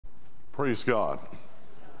Praise God.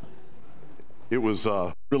 It was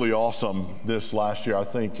really awesome this last year. I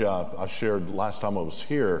think I shared last time I was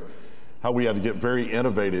here how we had to get very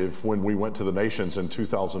innovative when we went to the nations in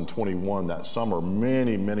 2021 that summer.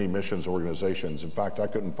 Many missions organizations. In fact, I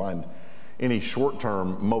couldn't find any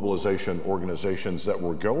short-term mobilization organizations that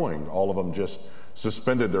were going. All of them just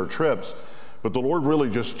suspended their trips. But the Lord really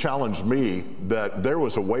just challenged me that there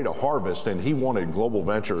was a way to harvest, and He wanted Global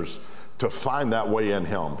Ventures to find that way in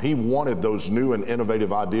Him. He wanted those new and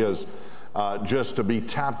innovative ideas just to be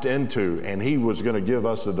tapped into, and He was going to give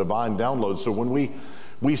us a divine download. So when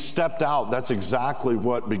we stepped out, that's exactly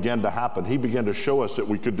what began to happen. He began to show us that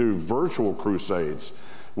we could do virtual crusades,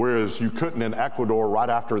 whereas you couldn't in Ecuador right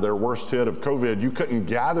after their worst hit of COVID. You couldn't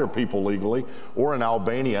gather people legally, or in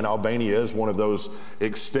Albania, and Albania is one of those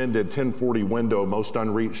extended 1040 window, most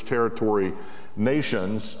unreached territory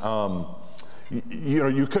nations.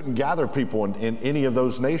 You couldn't gather people in any of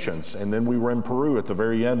those nations. And then we were in Peru at the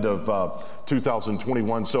very end of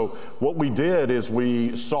 2021. So what we did is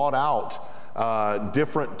we sought out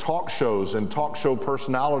different talk shows and talk show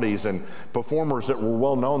personalities and performers that were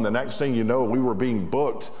well known. The next thing you know, we were being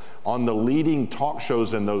booked on the leading talk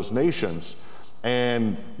shows in those nations.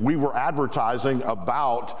 And we were advertising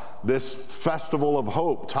about this festival of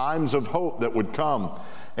hope, times of hope that would come.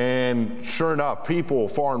 And sure enough, people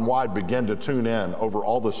far and wide began to tune in over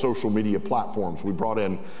all the social media platforms. We brought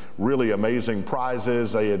in really amazing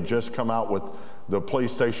prizes. They had just come out with the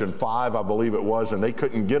PlayStation 5, I believe it was, and they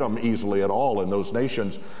couldn't get them easily at all in those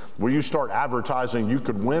nations. Where you start advertising, you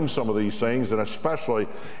could win some of these things, and especially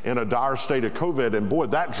in a dire state of COVID, and boy,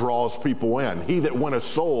 that draws people in. He that winneth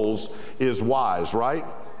souls is wise, right?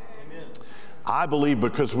 I believe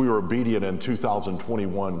because we were obedient in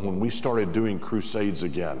 2021, when we started doing crusades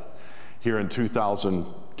again here in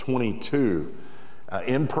 2022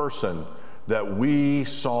 in person, that we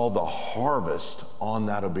saw the harvest on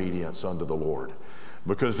that obedience unto the Lord.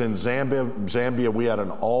 Because in Zambia, we had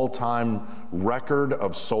an all-time record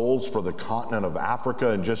of souls for the continent of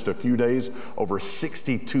Africa in just a few days, over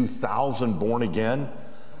 62,000 born again.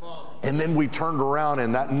 And then we turned around,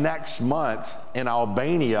 and that next month in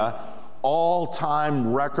Albania,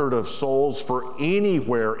 all-time record of souls for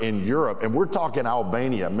anywhere in Europe. And we're talking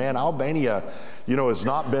Albania. Man, Albania, has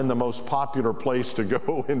not been the most popular place to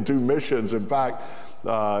go and do missions. In fact,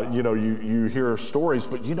 you hear stories,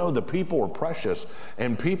 but the people are precious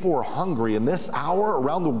and people are hungry. In this hour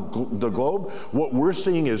around the globe, what we're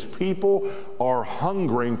seeing is people are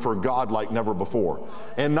hungering for God like never before.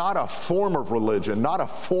 And not a form of religion, not a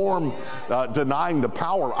form denying the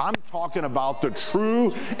power. I'm talking about the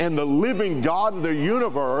true and the living God of the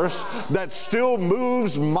universe that still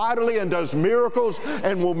moves mightily and does miracles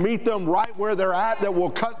and will meet them right where they're at, that will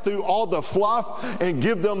cut through all the fluff and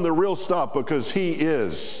give them the real stuff, because He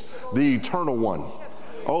is the eternal one.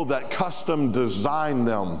 Oh, that custom designed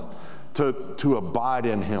them to abide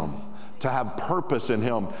in Him, to have purpose in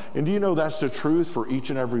Him. And do you know that's the truth for each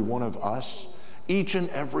and every one of us? Each and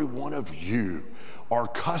every one of you are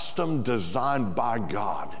custom designed by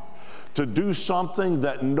God to do something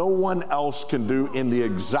that no one else can do in the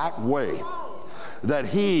exact way that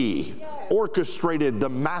He orchestrated the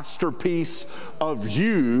masterpiece of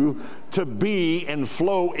you to be and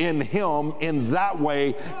flow in Him in that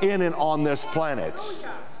way, in and on this planet.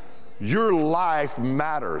 Your life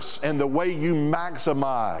matters, and the way you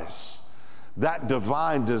maximize that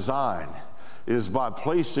divine design is by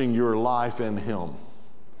placing your life in Him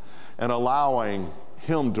and allowing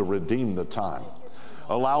Him to redeem the time,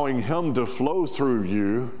 allowing Him to flow through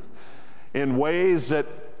you in ways that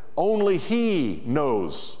only He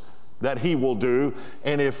knows that He will do.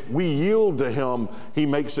 And if we yield to Him, He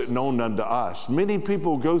makes it known unto us. Many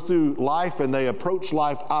people go through life and they approach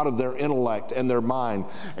life out of their intellect and their mind.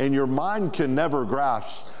 And your mind can never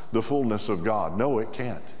grasp the fullness of God. No, it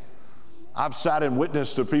can't. I've sat and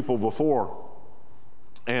witnessed to people before,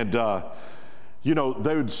 and they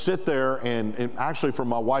would sit there, and actually from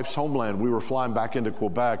my wife's homeland, we were flying back into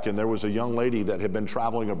Quebec, and there was a young lady that had been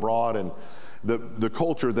traveling abroad, and the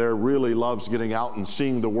culture there really loves getting out and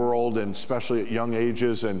seeing the world, and especially at young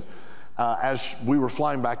ages. And as we were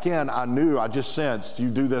flying back in, I just sensed, you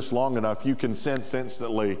do this long enough, you can sense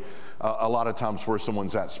instantly a lot of times where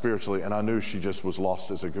someone's at spiritually, and I knew she just was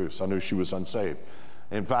lost as a goose. I knew she was unsaved.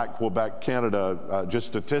 In fact, Quebec, Canada, just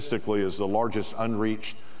statistically is the largest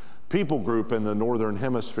unreached people group in the Northern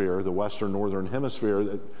Hemisphere, the Western Northern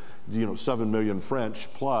Hemisphere, 7 million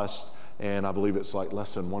French plus, and I believe it's like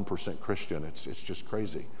less than 1% Christian. It's just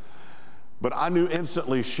crazy. But I knew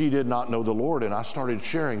instantly she did not know the Lord, and I started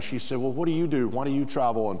sharing. She said, well, what do you do? Why do you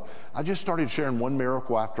travel? And I just started sharing one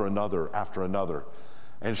miracle after another,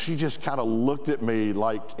 And she just kind of looked at me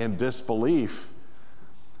like in disbelief.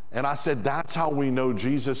 And I said, that's how we know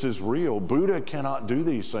Jesus is real. Buddha cannot do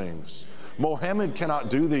these things. Mohammed cannot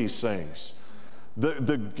do these things.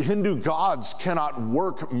 The Hindu gods cannot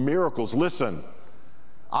work miracles. Listen,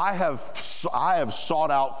 I have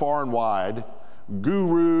sought out far and wide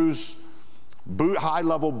gurus,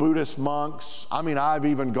 high-level Buddhist monks. I mean, I've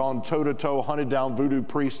even gone toe-to-toe, hunted down voodoo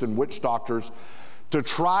priests and witch doctors to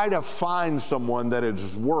try to find someone that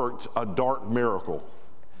has worked a dark miracle.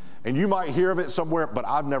 And you might hear of it somewhere, but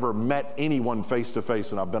I've never met anyone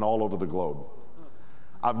face-to-face, and I've been all over the globe.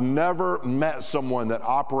 I've never met someone that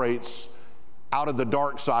operates out of the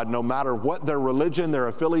dark side, no matter what their religion, their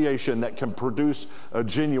affiliation, that can produce a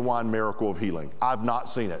genuine miracle of healing. I've not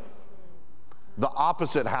seen it. The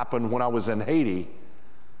opposite happened when I was in Haiti.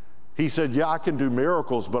 He said, yeah, I can do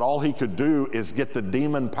miracles, but all he could do is get the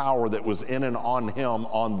demon power that was in and on him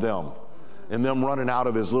on them. And them running out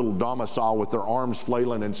of his little domicile with their arms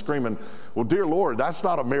flailing and screaming, well, dear Lord, that's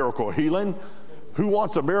not a miracle of healing. Who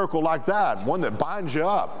wants a miracle like that? One that binds you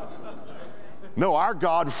up. No, our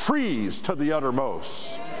God frees to the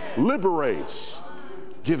uttermost, liberates,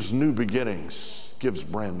 gives new beginnings, gives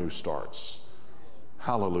brand new starts.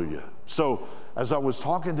 Hallelujah. So as I was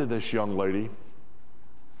talking to this young lady,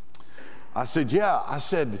 I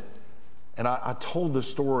said, and I told the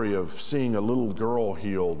story of seeing a little girl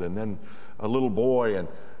healed and then a little boy, and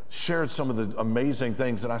shared some of the amazing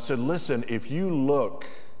things. And I said, listen, if you look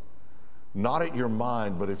not at your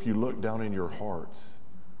mind, but if you look down in your heart,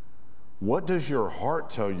 what does your heart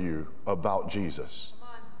tell you about Jesus?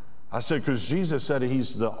 I said, because Jesus said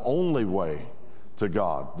he's the only way to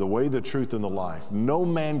God, the way, the truth, and the life. No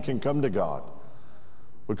man can come to God.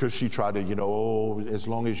 Because she tried to, as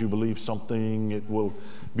long as you believe something, it will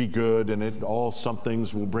be good, and some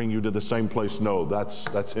things will bring you to the same place. No,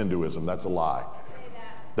 that's Hinduism. That's a lie.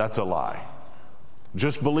 That's a lie.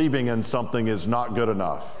 Just believing in something is not good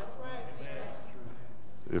enough.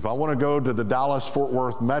 If I want to go to the Dallas-Fort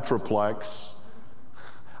Worth Metroplex,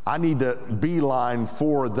 I need to beeline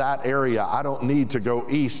for that area. I don't need to go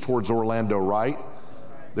east towards Orlando, right?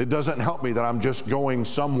 It doesn't help me that I'm just going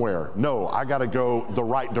somewhere. No, I got to go the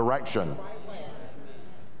right direction.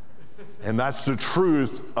 And that's the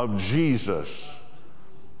truth of Jesus.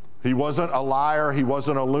 He wasn't a liar. He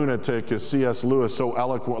wasn't a lunatic, as C.S. Lewis so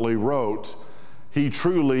eloquently wrote. He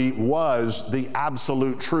truly was the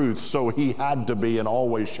absolute truth, so he had to be and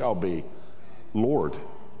always shall be Lord.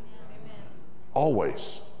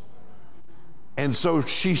 Always. And so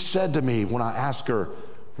she said to me when I asked her,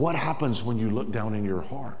 what happens when you look down in your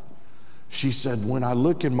heart? She said, when I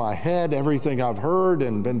look in my head, everything I've heard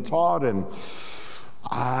and been taught, and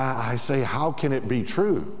I say, how can it be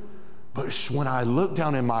true? But when I look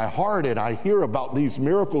down in my heart and I hear about these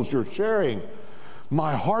miracles you're sharing,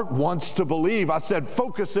 my heart wants to believe. I said,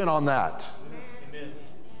 focus in on that. Amen.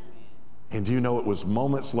 And do you know, it was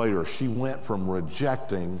moments later, she went from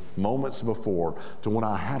rejecting moments before to when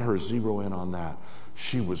I had her zero in on that.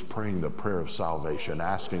 She was praying the prayer of salvation,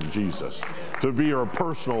 asking Jesus to be her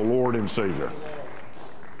personal Lord and Savior.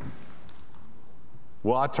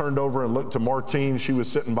 Well, I turned over and looked to Martine. She was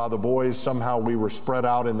sitting by the boys. Somehow we were spread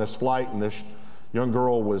out in this flight, and this young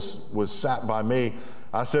girl was sat by me.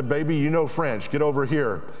 I said, baby, you know French. Get over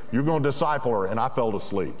here. You're going to disciple her. And I fell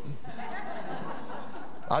asleep.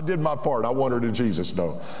 I did my part. I want her to Jesus.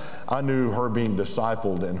 No. I knew her being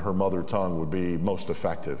discipled in her mother tongue would be most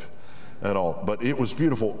effective and all. But it was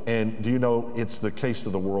beautiful. And do you know, it's the case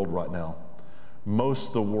of the world right now. Most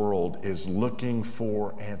of the world is looking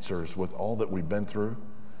for answers with all that we've been through,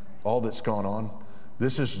 all that's gone on.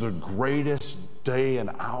 This is the greatest day and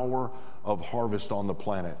hour of harvest on the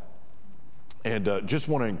planet. And just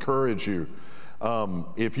want to encourage you,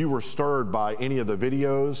 if you were stirred by any of the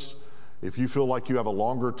videos, if you feel like you have a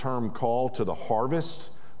longer term call to the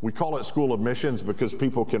harvest, we call it School of Missions because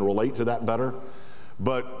people can relate to that better.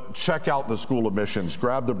 But check out the School of Missions.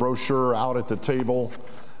 Grab the brochure out at the table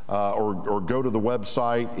or go to the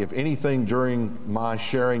website. If anything during my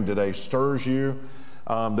sharing today stirs you,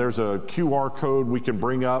 there's a QR code we can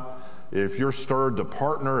bring up. If you're stirred to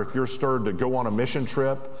partner, if you're stirred to go on a mission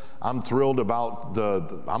trip, I'm thrilled about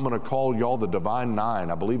I'm going to call y'all the Divine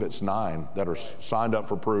Nine. I believe it's 9 that are signed up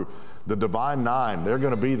for Peru. The Divine Nine, they're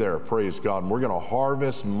going to be there, praise God. And we're going to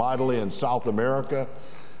harvest mightily in South America,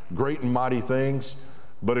 great and mighty things.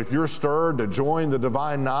 But if you're stirred to join the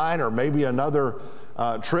Divine Nine, or maybe another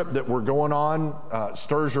trip that we're going on,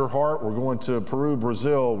 stirs your heart, we're going to Peru,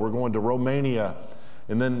 Brazil, we're going to Romania.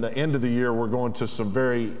 And then the end of the year, we're going to some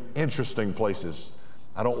very interesting places.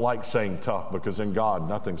 I don't like saying tough because in God,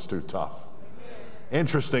 nothing's too tough.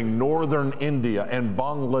 Interesting, northern India and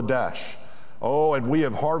Bangladesh. Oh, and we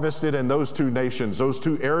have harvested in those two nations, those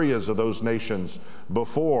two areas of those nations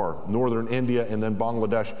before, northern India and then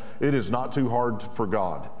Bangladesh. It is not too hard for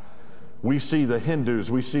God. We see the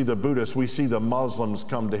Hindus, we see the Buddhists, we see the Muslims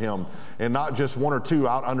come to him. And not just one or two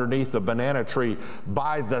out underneath the banana tree,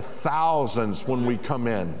 by the thousands when we come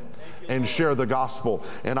in and share the gospel.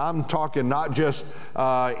 And I'm talking not just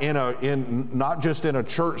in a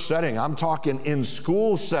church setting, I'm talking in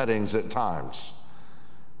school settings at times.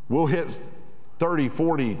 We'll hit 30,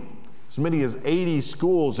 40, as many as 80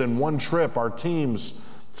 schools in one trip. Our teams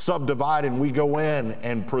subdivide and we go in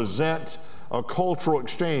and present a cultural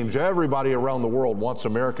exchange. Everybody around the world wants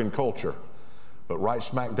American culture, but right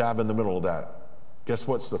smack dab in the middle of that, guess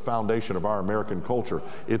what's the foundation of our American culture?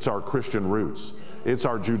 It's our Christian roots. It's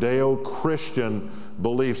our Judeo-Christian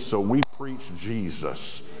beliefs. So we preach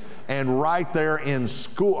Jesus. And right there in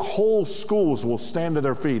school, whole schools will stand to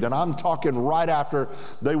their feet. And I'm talking right after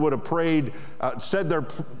they would have prayed, said their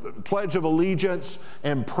Pledge of Allegiance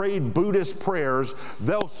and prayed Buddhist prayers,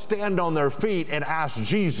 they'll stand on their feet and ask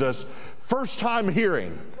Jesus, first time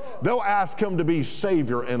hearing, they'll ask him to be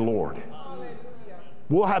Savior and Lord.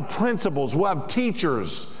 We'll have principals, we'll have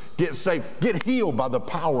teachers get saved, get healed by the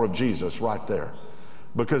power of Jesus right there.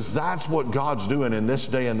 Because that's what God's doing in this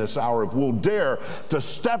day and this hour. If we'll dare to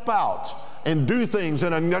step out and do things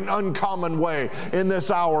in an uncommon way in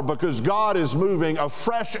this hour, because God is moving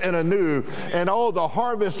afresh and anew, and oh, the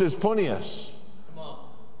harvest is plenteous.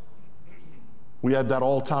 We had that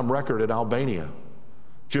all-time record in Albania,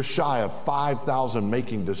 just shy of 5,000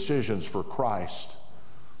 making decisions for Christ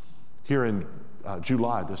here in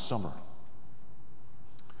July this summer.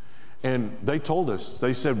 And they told us,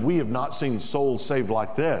 they said, we have not seen souls saved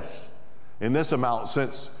like this in this amount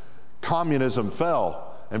since communism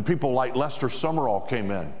fell and people like Lester Summerall came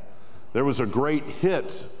in. There was a great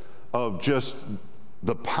hit of just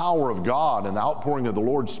the power of God and the outpouring of the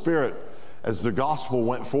Lord's Spirit as the gospel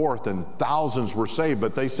went forth and thousands were saved.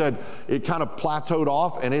 But they said it kind of plateaued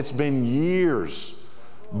off and it's been years.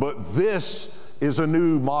 But this is a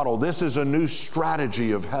new model. This is a new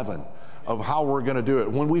strategy of heaven, of how we're going to do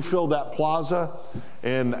it. When we filled that plaza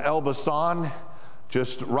in Elbasan,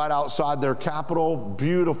 just right outside their capital,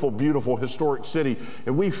 beautiful, beautiful historic city,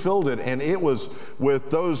 and we filled it, and it was with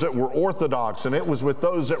those that were Orthodox, and it was with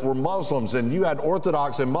those that were Muslims, and you had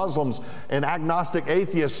Orthodox and Muslims and agnostic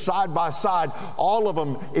atheists side by side, all of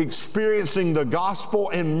them experiencing the gospel,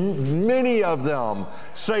 and many of them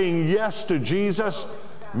saying yes to Jesus.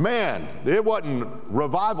 Man, it wasn't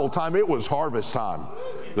revival time, it was harvest time.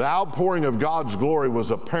 The outpouring of God's glory was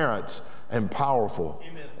apparent and powerful.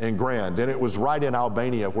 Amen. And grand. And it was right in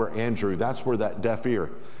Albania where Andrew, that's where that deaf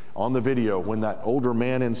ear, on the video, when that older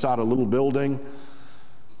man inside a little building,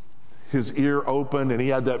 his ear opened and he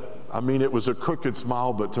had that, I mean, it was a crooked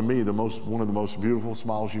smile, but to me, one of the most beautiful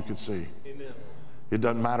smiles you could see. Amen. It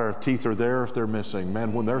doesn't matter if teeth are there, if they're missing.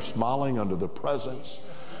 Man, when they're smiling under the presence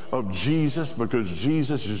of Jesus, because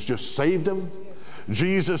Jesus has just saved him,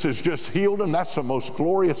 Jesus has just healed him, that's the most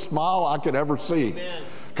glorious smile I could ever see.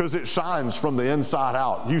 Because it shines from the inside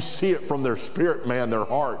out. You see it from their spirit, man, their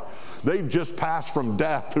heart. They've just passed from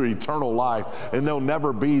death to eternal life, and they'll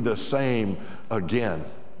never be the same again.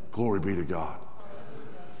 Glory be to God.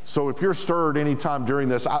 So if you're stirred anytime during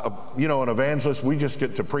this, you know, an evangelist, we just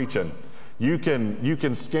get to preaching. You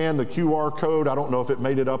can scan the QR code. I don't know if it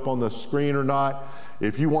made it up on the screen or not.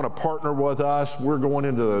 If you want to partner with us, we're going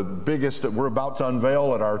into the biggest that we're about to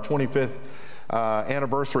unveil at our 25th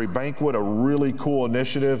anniversary banquet, a really cool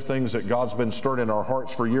initiative, things that God's been stirring in our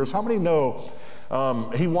hearts for years. How many know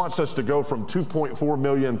he wants us to go from 2.4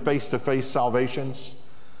 million face-to-face salvations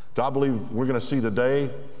to, I believe we're going to see the day,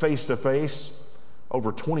 face-to-face,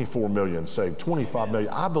 over 24 million saved, 25 million.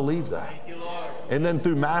 I believe that. And then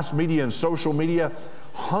through mass media and social media,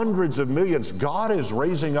 hundreds of millions. God is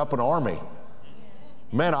raising up an army.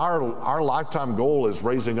 Man, our lifetime goal is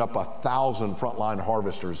raising up 1,000 frontline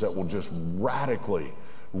harvesters that will just radically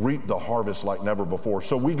reap the harvest like never before.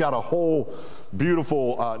 So we got a whole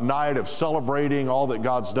beautiful night of celebrating all that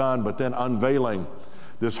God's done, but then unveiling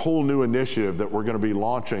this whole new initiative that we're going to be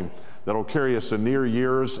launching that'll carry us in near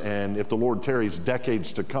years, and if the Lord tarries,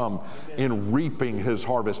 decades to come in reaping his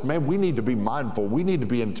harvest. Man, we need to be mindful. We need to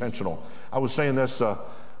be intentional. I was saying this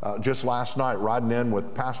just last night, riding in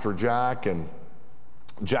with Pastor Jack and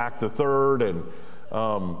Jack the Third, and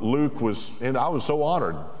Luke was, and I was so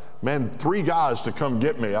honored. Man, 3 guys to come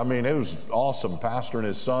get me. I mean, it was awesome, Pastor and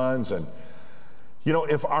his sons. And, you know,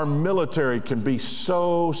 if our military can be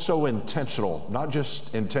so intentional, not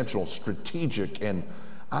just intentional, strategic, and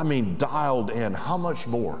I mean dialed in, how much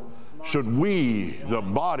more should we, the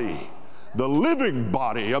body, the living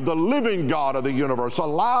body of the living God of the universe,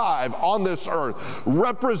 alive on this earth,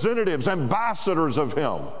 representatives, ambassadors of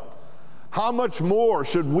him, how much more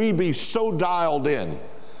should we be so dialed in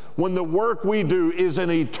when the work we do is an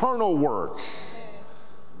eternal work?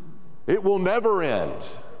 It will never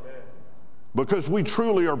end, because we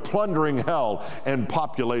truly are plundering hell and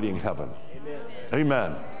populating heaven.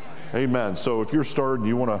 Amen. Amen. So if you're stirred,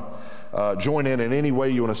 you want to join in any way,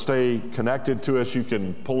 you want to stay connected to us, you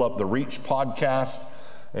can pull up the Reach podcast,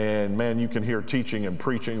 and man, you can hear teaching and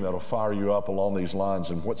preaching that'll fire you up along these lines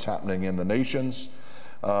and what's happening in the nations.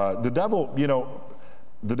 The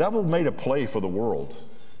devil made a play for the world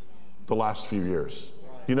the last few years.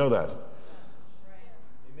 You know that?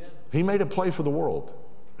 He made a play for the world.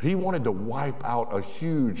 He wanted to wipe out a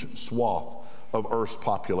huge swath of Earth's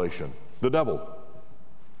population, the devil.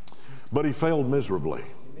 But he failed miserably,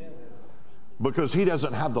 because he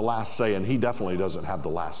doesn't have the last say, and he definitely doesn't have the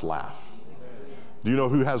last laugh. Do you know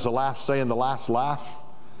who has the last say and the last laugh?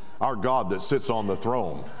 Our God that sits on the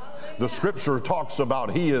throne. The scripture talks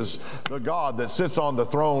about he is the God that sits on the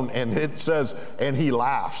throne, and it says, and he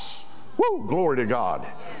laughs. Woo, glory to God.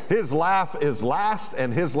 His laugh is last,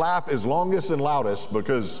 and his laugh is longest and loudest,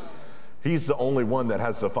 because he's the only one that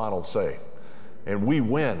has the final say. And we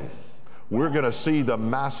win. We're going to see the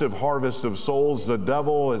massive harvest of souls. The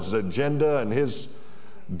devil, his agenda and his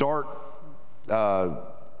dark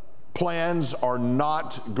plans are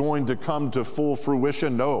not going to come to full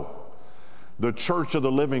fruition. No. The church of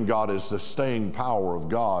the living God is the staying power of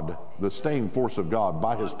God, the staying force of God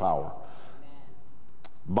by his power,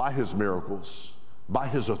 by his miracles, by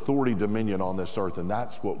his authority, dominion on this earth. And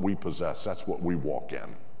that's what we possess. That's what we walk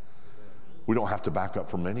in. We don't have to back up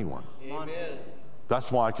from anyone. Amen.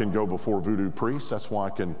 That's why I can go before voodoo priests. That's why I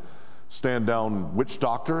can stand down witch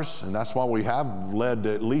doctors. And that's why we have led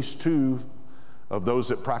at least 2 of those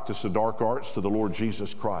that practice the dark arts to the Lord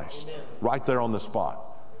Jesus Christ. Amen. Right there on the spot.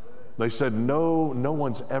 They said, no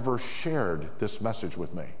one's ever shared this message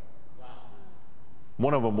with me. Wow.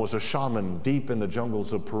 One of them was a shaman deep in the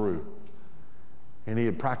jungles of Peru. And he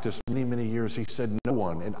had practiced many, many years. He said, no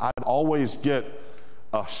one. And I'd always get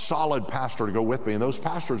a solid pastor to go with me. And those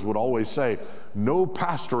pastors would always say, no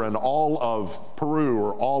pastor in all of Peru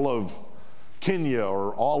or all of Kenya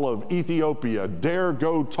or all of Ethiopia dare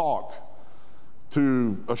go talk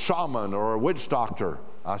to a shaman or a witch doctor.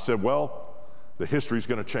 I said, well, the history's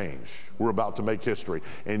going to change. We're about to make history.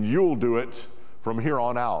 And you'll do it from here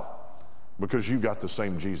on out, because you got the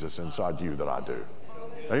same Jesus inside you that I do.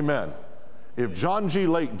 Amen. If John G.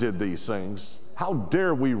 Lake did these things, how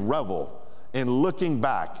dare we revel in looking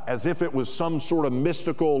back as if it was some sort of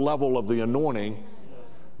mystical level of the anointing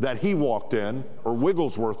that he walked in or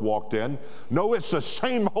Wigglesworth walked in. No, it's the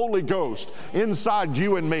same Holy Ghost inside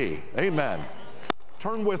you and me. Amen.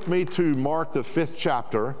 Turn with me to Mark, the 5th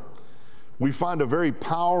chapter. We find a very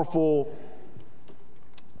powerful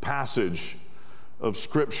passage of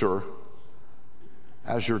Scripture.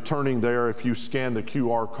 As you're turning there, if you scan the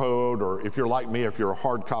QR code, or if you're like me, if you're a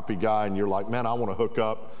hard copy guy and you're like, man, I want to hook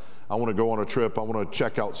up, I want to go on a trip, I want to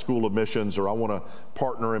check out school of missions, or I want to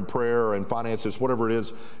partner in prayer and finances, whatever it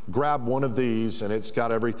is, grab one of these, and it's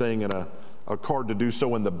got everything in a card to do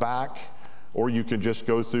so in the back, or you can just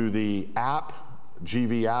go through the app,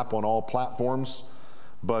 GV app on all platforms.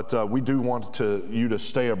 But we do want you to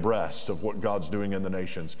stay abreast of what God's doing in the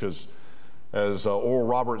nations, because as Oral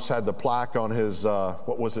Roberts had the plaque on his,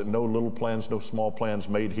 what was it, no little plans, no small plans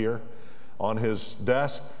made here, on his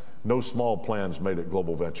desk, no small plans made at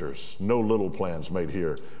Global Ventures, no little plans made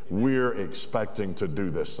here. We're expecting to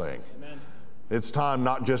do this thing. Amen. It's time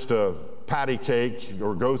not just to patty cake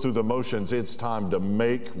or go through the motions, it's time to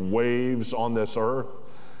make waves on this earth.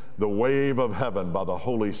 The wave of heaven by the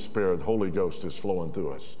Holy Spirit, the Holy Ghost is flowing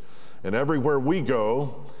through us. And everywhere we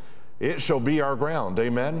go, it shall be our ground.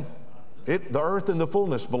 Amen. The earth and the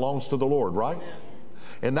fullness belongs to the Lord, right? Amen.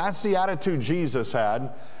 And that's the attitude Jesus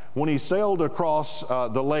had when he sailed across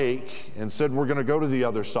the lake and said, we're going to go to the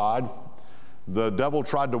other side. The devil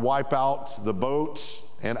tried to wipe out the boats,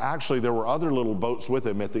 and actually there were other little boats with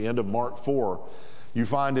him at the end of Mark 4. You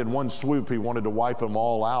find in one swoop he wanted to wipe them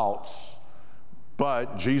all out.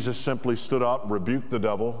 But Jesus simply stood up, rebuked the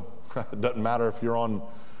devil. It doesn't matter if you're on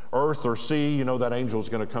earth or sea, you know that angel's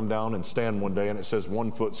going to come down and stand one day, and it says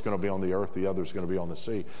one foot's going to be on the earth, the other's going to be on the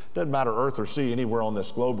sea. It doesn't matter earth or sea, anywhere on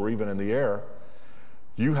this globe or even in the air.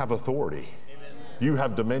 You have authority. Amen. You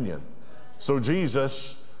have dominion. So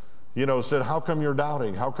Jesus, said, how come you're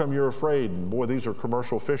doubting? How come you're afraid? And boy, these are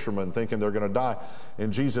commercial fishermen thinking they're going to die.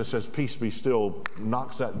 And Jesus says, peace be still,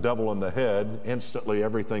 knocks that devil in the head. Instantly,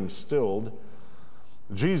 everything's stilled.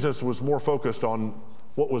 Jesus was more focused on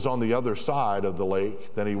what was on the other side of the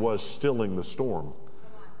lake than he was stilling the storm.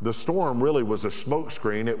 The storm really was a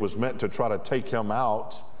smokescreen. It was meant to try to take him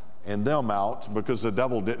out and them out, because the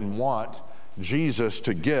devil didn't want Jesus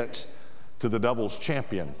to get to the devil's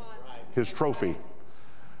champion, his trophy.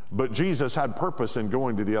 But Jesus had purpose in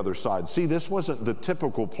going to the other side. See, this wasn't the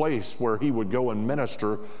typical place where he would go and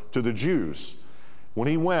minister to the Jews. When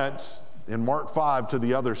he went in Mark 5 to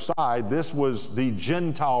the other side, this was the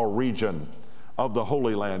Gentile region of the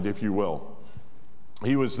Holy Land, if you will.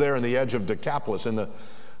 He was there in the edge of Decapolis, in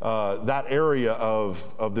that area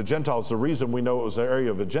of the Gentiles. The reason we know it was the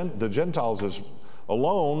area of the Gentiles is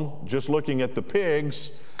alone, just looking at the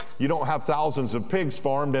pigs, you don't have thousands of pigs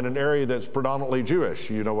farmed in an area that's predominantly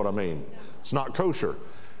Jewish. You know what I mean? It's not kosher.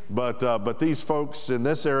 But these folks in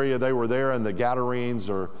this area, they were there in the Gadarenes,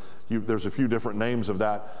 there's a few different names of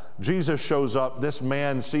that. Jesus shows up. This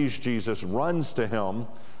man sees Jesus, runs to him,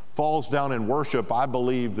 falls down in worship. I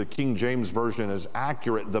believe the King James Version is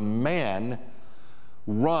accurate. The man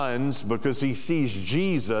runs because he sees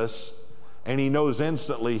Jesus, and he knows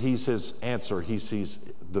instantly he's his answer. He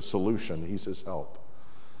sees the solution. He's his help.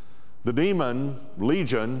 The demon,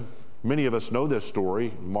 Legion, many of us know this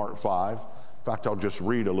story, Mark 5. In fact, I'll just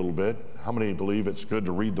read a little bit. How many believe it's good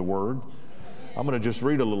to read the Word? I'm going to just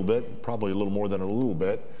read a little bit, probably a little more than a little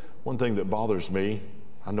bit. One thing that bothers me,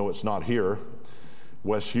 I know it's not here,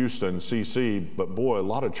 West Houston, CC, but boy, a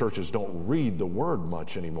lot of churches don't read the Word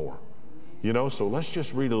much anymore. You know, so let's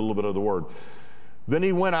just read a little bit of the Word. Then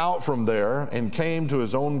he went out from there and came to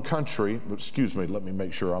his own country. Excuse me, let me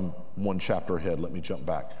make sure I'm one chapter ahead. Let me jump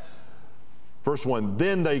back. First one,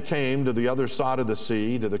 then they came to the other side of the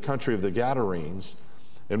sea, to the country of the Gadarenes.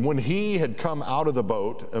 And when he had come out of the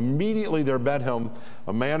boat, immediately there met him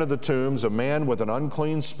a man of the tombs, a man with an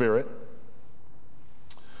unclean spirit,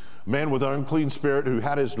 who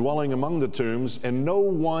had his dwelling among the tombs, and no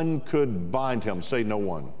one could bind him. Say no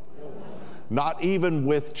one. No one. Not even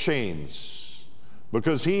with chains,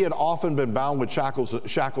 because he had often been bound with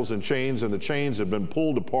shackles and chains, and the chains had been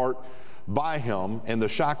pulled apart by him, and the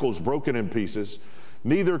shackles broken in pieces.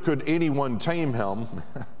 Neither could anyone tame him.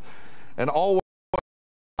 And always,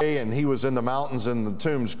 and he was in the mountains and the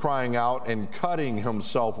tombs, crying out and cutting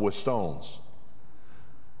himself with stones.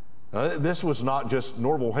 This was not just,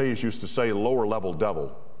 Norval Hayes used to say, lower level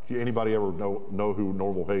devil. Anybody ever know who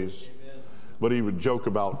Norval Hayes? Amen. But he would joke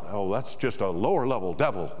about, oh, that's just a lower level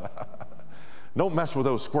devil. Don't mess with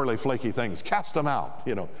those squirrely, flaky things. Cast them out,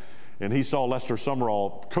 you know. And he saw Lester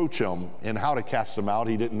Summerall coach him in how to cast them out.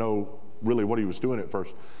 He didn't know really what he was doing at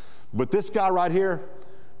first. But this guy right here,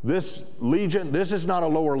 this Legion, this is not a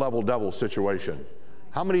lower level devil situation.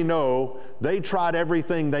 How many know they tried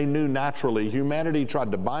everything they knew naturally? Humanity tried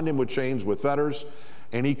to bind him with chains, with fetters,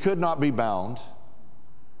 and he could not be bound.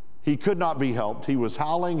 He could not be helped. He was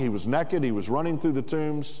howling, he was naked, he was running through the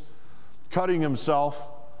tombs, cutting himself.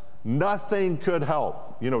 Nothing could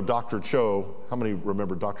help. You know, Dr. Cho, how many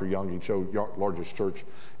remember Dr. Yonggi Cho, largest church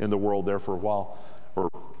in the world there for a while?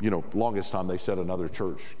 Or, you know, longest time they said another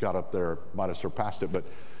church got up there, might have surpassed it. But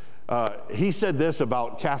he said this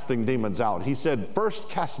about casting demons out. He said,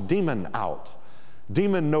 first cast demon out.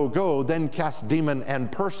 Demon no go, then cast demon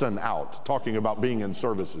and person out. Talking about being in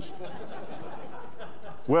services.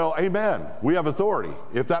 Well, amen. We have authority.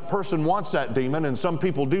 If that person wants that demon, and some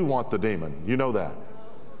people do want the demon, you know that.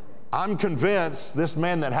 I'm convinced this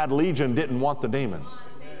man that had Legion didn't want the demon.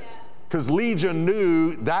 Because Legion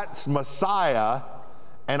knew that's Messiah,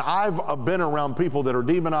 and I've been around people that are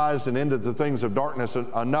demonized and into the things of darkness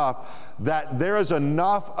enough that there is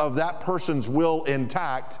enough of that person's will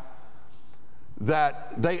intact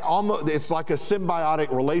that it's like a symbiotic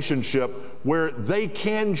relationship where they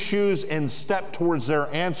can choose and step towards their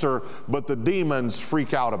answer, but the demons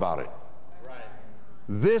freak out about it.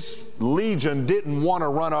 This Legion didn't want to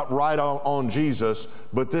run up right on Jesus,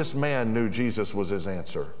 but this man knew Jesus was his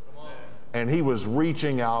answer. And he was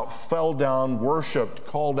reaching out, fell down, worshiped,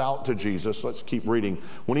 called out to Jesus. Let's keep reading.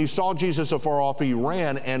 When he saw Jesus afar off, he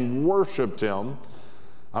ran and worshiped him.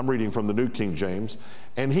 I'm reading from the New King James.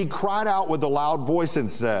 And he cried out with a loud voice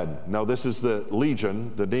and said, now this is the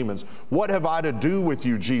Legion, the demons, what have I to do with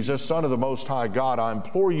you, Jesus, Son of the Most High God? I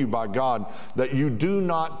implore you by God that you do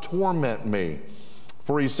not torment me.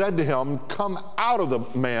 For he said to him, come out of the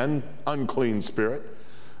man, unclean spirit.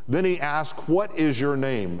 Then he asked, what is your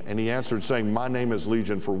name? And he answered, saying, my name is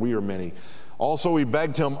Legion, for we are many. Also he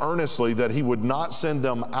begged him earnestly that he would not send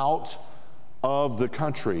them out of the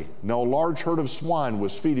country. Now a large herd of swine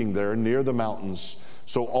was feeding there near the mountains.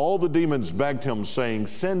 So all the demons begged him, saying,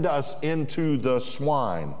 send us into the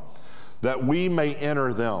swine, that we may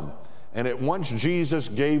enter them. And at once Jesus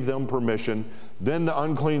gave them permission. Then the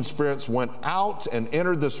unclean spirits went out and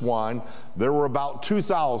entered the swine. There were about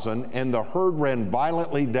 2,000, and the herd ran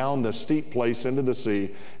violently down the steep place into the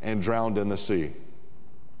sea and drowned in the sea.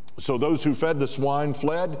 So those who fed the swine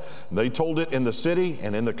fled. They told it in the city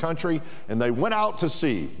and in the country, and they went out to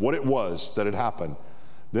see what it was that had happened.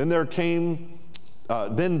 Then they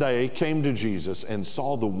came to Jesus and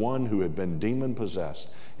saw the one who had been demon-possessed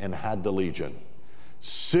and had the legion,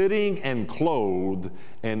 sitting and clothed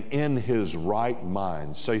and in his right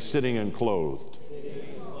mind. Say, sitting and clothed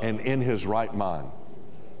and in his right mind.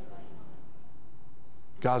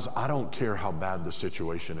 Guys, I don't care how bad the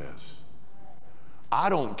situation is. I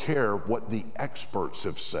don't care what the experts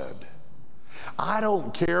have said. I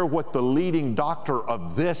don't care what the leading doctor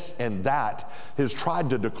of this and that has tried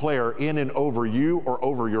to declare in and over you or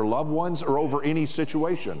over your loved ones or over any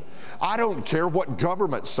situation. I don't care what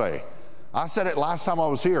governments say. I said it last time I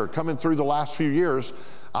was here, coming through the last few years.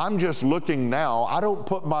 I'm just looking now. I don't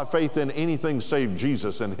put my faith in anything save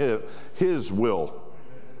Jesus and his will.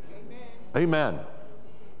 Amen.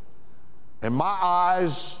 And my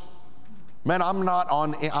eyes, man, I'm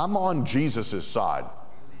on Jesus' side.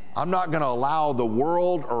 I'm not going to allow the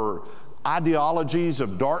world or ideologies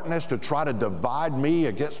of darkness to try to divide me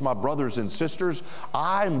against my brothers and sisters.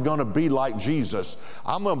 I'm going to be like Jesus.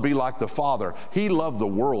 I'm going to be like the Father. He loved the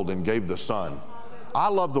world and gave the Son. I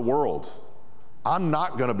love the world. I'm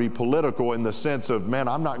not going to be political in the sense of, man,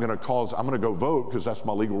 I'm going to go vote because that's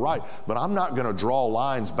my legal right, but I'm not going to draw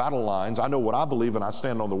lines, battle lines. I know what I believe and I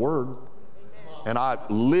stand on the Word. And I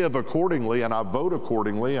live accordingly and I vote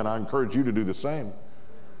accordingly, and I encourage you to do the same.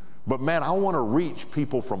 But man, I want to reach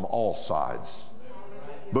people from all sides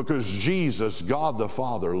because Jesus, God the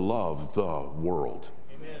Father, loved the world.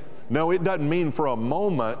 Amen. No, it doesn't mean for a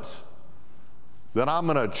moment that I'm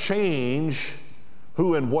going to change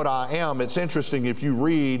who and what I am. It's interesting if you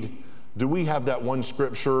read, do we have that one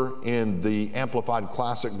scripture in the Amplified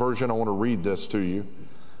Classic Version? I want to read this to you.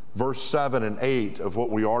 Verse 7 and 8 of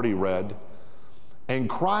what we already read. And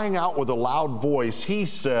crying out with a loud voice, he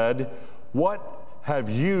said, "What have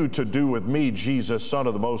you to do with me, Jesus, Son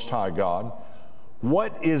of the Most High God?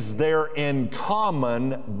 What is there in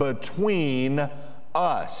common between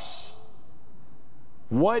us?"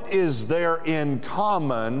 What is there in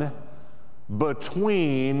common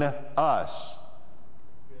between us?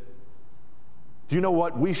 Do you know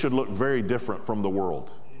what? We should look very different from the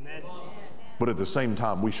world. Amen. But at the same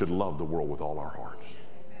time, we should love the world with all our hearts.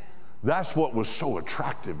 That's what was so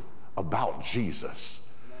attractive about Jesus.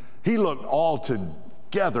 He looked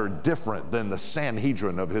altogether different than the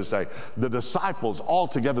Sanhedrin of his day. The disciples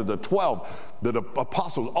altogether, the 12, the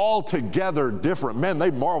apostles, altogether different. Men, they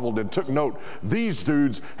marveled and took note. These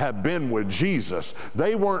dudes have been with Jesus.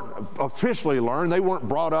 They weren't officially learned. They weren't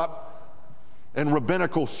brought up in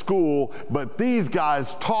rabbinical school, but these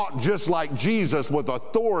guys taught just like Jesus with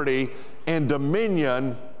authority and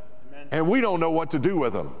dominion, and we don't know what to do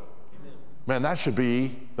with them. Man, that should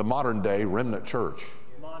be the modern day remnant church.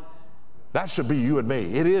 That should be you and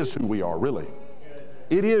me. It is who we are, really.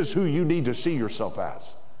 It is who you need to see yourself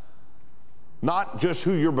as. Not just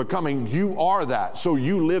who you're becoming. You are that, so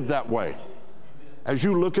you live that way. As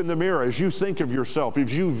you look in the mirror, as you think of yourself,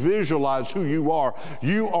 if you visualize who you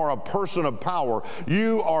are a person of power.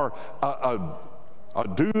 You are a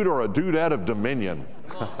dude or a dudette of dominion.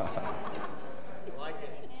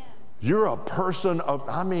 You're a person of,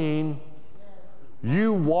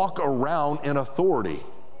 you walk around in authority.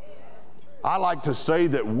 I like to say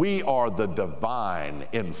that we are the divine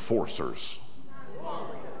enforcers.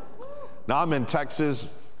 Now, I'm in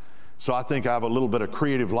Texas, so I think I have a little bit of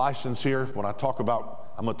creative license here. When I talk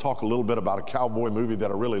about, I'm going to talk a little bit about a cowboy movie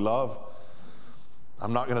that I really love.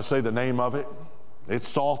 I'm not going to say the name of it. It's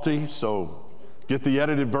salty, so get the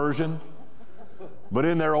edited version. But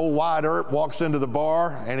in there, old Wyatt Earp walks into the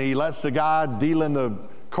bar, and he lets the guy dealing the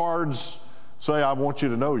cards say, "I want you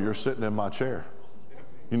to know you're sitting in my chair."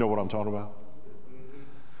 You know what I'm talking about?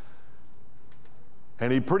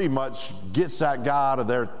 And he pretty much gets that guy out of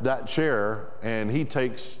that chair, and he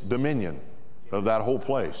takes dominion of that whole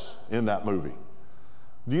place in that movie.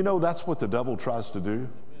 Do you know that's what the devil tries to do?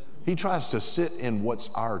 He tries to sit in what's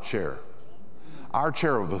our chair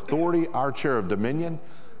of authority, our chair of dominion,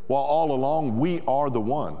 while all along we are the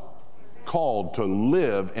one called to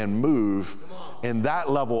live and move in that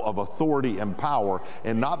level of authority and power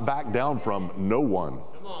and not back down from no one.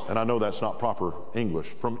 And I know that's not proper English,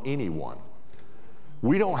 from anyone.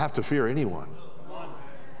 We don't have to fear anyone.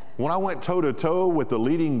 When I went toe-to-toe with the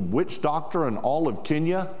leading witch doctor in all of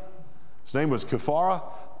Kenya, his name was Kafara,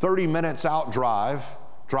 30 minutes out drive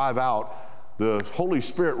out, the Holy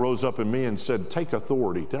Spirit rose up in me and said, take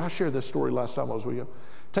authority. Did I share this story last time I was with you?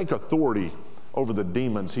 Take authority over the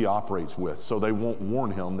demons he operates with so they won't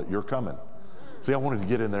warn him that you're coming. See, I wanted to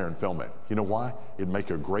get in there and film it. You know why? It'd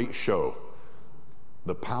make a great show.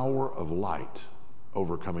 The power of light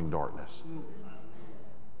overcoming darkness.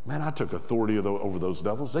 Man, I took authority over those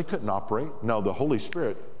devils. They couldn't operate. No, the Holy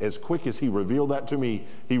Spirit, as quick as he revealed that to me,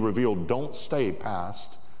 he revealed, don't stay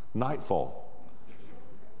past nightfall.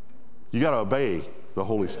 You got to obey the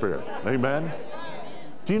Holy Spirit. Amen?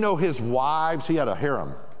 Do you know his wives? He had a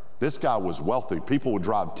harem. This guy was wealthy. People would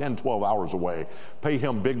drive 10, 12 hours away, pay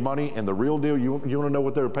him big money, and the real deal, you want to know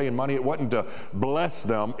what they were paying money? It wasn't to bless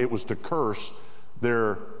them. It was to curse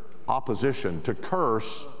their opposition, to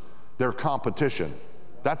curse their competition.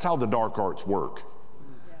 That's how the dark arts work.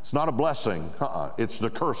 It's not a blessing. It's the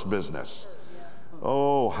curse business.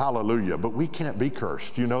 Oh, hallelujah. But we can't be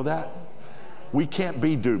cursed. You know that? We can't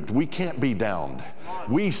be duped. We can't be downed.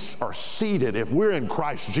 We are seated. If we're in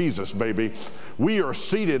Christ Jesus, baby, we are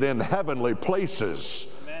seated in heavenly places.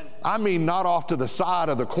 Amen. I mean, not off to the side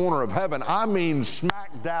of the corner of heaven. I mean,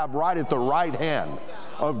 smack dab right at the right hand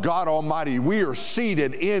of God Almighty. We are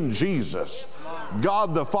seated in Jesus.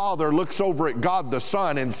 God the Father looks over at God the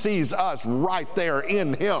Son and sees us right there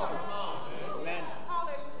in him.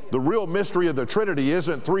 The real mystery of the Trinity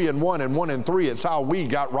isn't 3 in 1 and 1 in 3. It's how we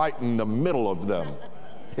got right in the middle of them.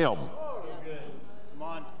 Him.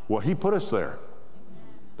 Well, he put us there.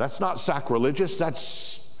 That's not sacrilegious.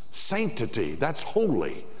 That's sanctity. That's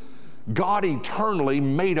holy. God eternally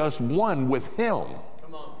made us one with him.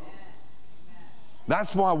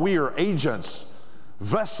 That's why we are agents,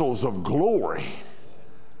 vessels of glory.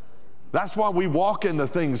 That's why we walk in the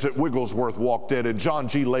things that Wigglesworth walked in and John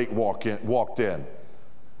G. Lake walked in.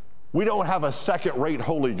 We don't have a second-rate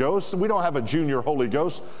Holy Ghost. We don't have a junior Holy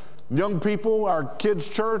Ghost. Young people, our kids'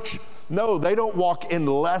 church, no, they don't walk in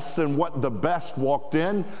less than what the best walked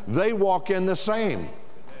in. They walk in the same.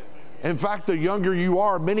 In fact, the younger you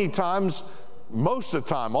are, many times, most of the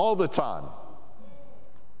time, all the time,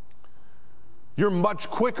 you're much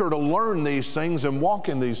quicker to learn these things and walk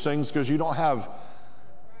in these things because you don't have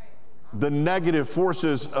the negative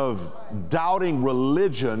forces of doubting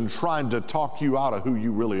religion trying to talk you out of who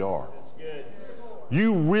you really are.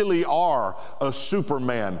 You really are a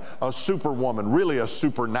superman, a superwoman, really a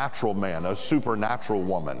supernatural man, a supernatural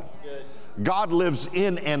woman. God lives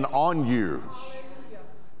in and on you.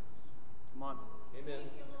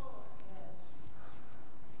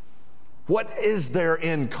 What is there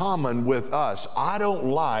in common with us? I don't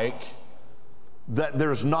like that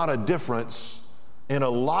there's not a difference in a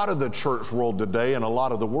lot of the church world today and a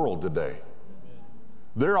lot of the world today.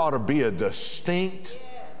 There ought to be a distinct,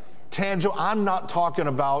 tangible, I'm not talking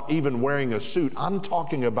about even wearing a suit. I'm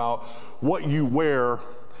talking about what you wear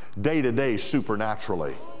day to day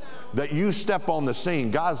supernaturally. That you step on the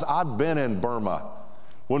scene. Guys, I've been in Burma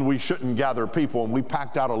when we shouldn't gather people and we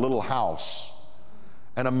packed out a little house.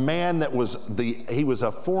 And a man that he was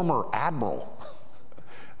a former admiral,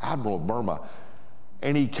 Admiral of Burma.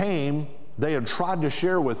 And he came. They had tried to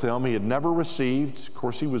share with him. He had never received. Of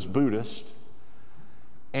course, he was Buddhist.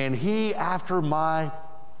 And he, after my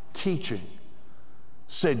teaching,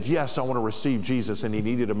 said, yes, I want to receive Jesus. And he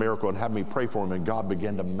needed a miracle and had me pray for him. And God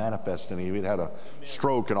began to manifest. And he had a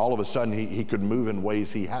stroke. And all of a sudden, he could move in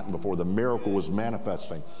ways he hadn't before. The miracle was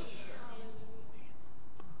manifesting.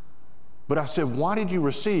 But I said, why did you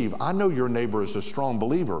receive? I know your neighbor is a strong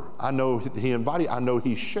believer. I know he invited, I know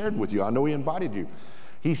he shared with you. I know he invited you.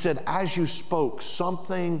 He said, as you spoke,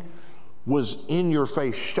 something was in your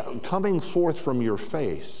face, coming forth from your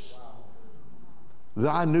face,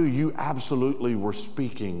 that I knew you absolutely were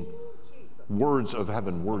speaking words of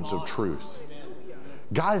heaven, words of truth.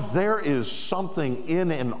 Guys, there is something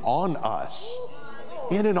in and on us.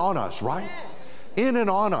 In and on us, right? In and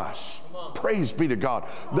on us. Praise be to God.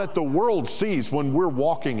 That the world sees when we're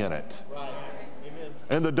walking in it.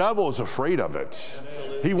 And the devil is afraid of it.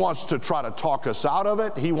 He wants to try to talk us out of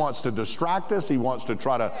it. He wants to distract us. He wants to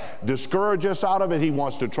try to discourage us out of it. He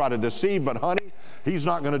wants to try to deceive. But honey, he's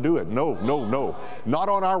not going to do it. No, no, no. Not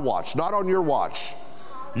on our watch. Not on your watch.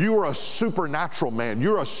 You are a supernatural man.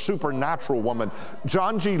 You're a supernatural woman.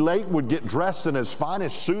 John G. Lake would get dressed in his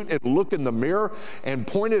finest suit and look in the mirror and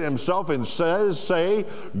point at himself and say,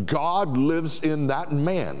 God lives in that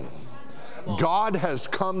man. God has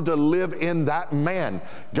come to live in that man.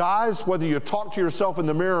 Guys, whether you talk to yourself in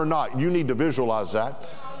the mirror or not, you need to visualize that.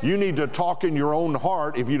 You need to talk in your own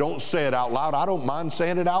heart. If you don't say it out loud, I don't mind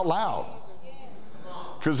saying it out loud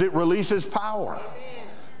because it releases power.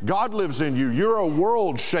 God lives in you. You're a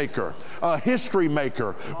world shaker, a history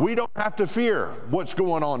maker. We don't have to fear what's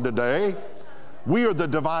going on today. We are the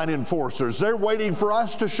divine enforcers. They're waiting for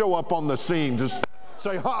us to show up on the scene. Just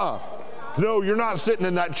say, no, you're not sitting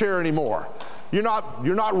in that chair anymore. You're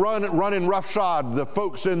not running roughshod the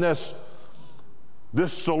folks in this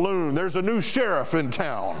saloon. There's a new sheriff in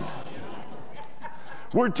town.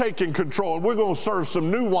 We're taking control, and we're going to serve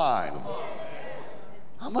some new wine.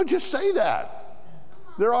 I'm going to just say that.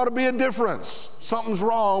 There ought to be a difference. Something's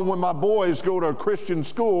wrong when my boys go to a Christian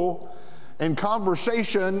school and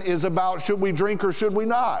conversation is about should we drink or should we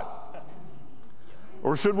not?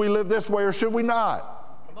 Or should we live this way or should we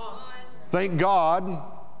not? Come on. Thank God.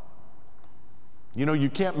 You know, you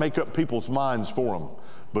can't make up people's minds for them,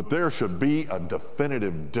 but there should be a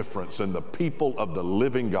definitive difference in the people of the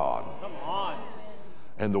living God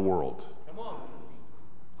and the world.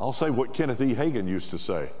 I'll say what Kenneth E. Hagin used to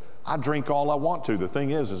say. I drink all I want to. The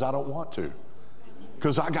thing is I don't want to,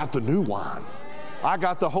 because I got the new wine. I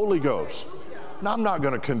got the Holy Ghost. Now, I'm not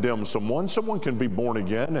going to condemn someone. Someone can be born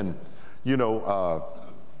again, and, you know,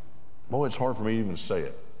 it's hard for me to even say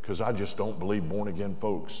it, because I just don't believe born again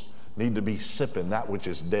folks need to be sipping that which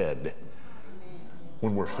is dead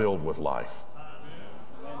when we're filled with life.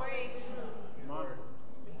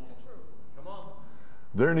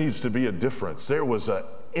 There needs to be a difference. There was an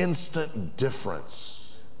instant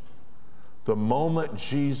difference the moment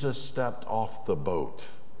Jesus stepped off the boat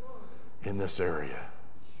in this area.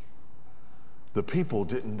 The people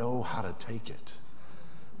didn't know how to take it.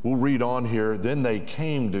 We'll read on here. Then they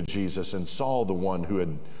came to Jesus and saw the one who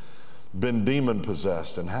had been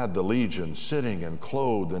demon-possessed and had the legion sitting and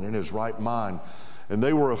clothed and in his right mind. And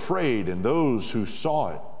they were afraid, and those who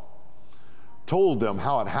saw it told them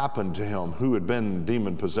how it happened to him who had been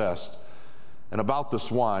demon-possessed and about the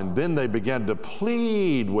swine. Then they began to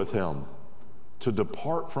plead with him to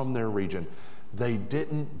depart from their region. They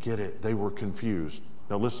didn't get it. They were confused.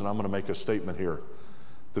 Now listen, I'm going to make a statement here.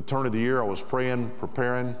 At the turn of the year, I was praying,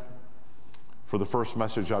 preparing for the first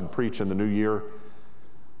message I'd preach in the new year.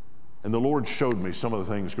 And the Lord showed me some of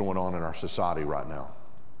the things going on in our society right now.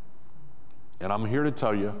 And I'm here to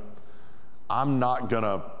tell you,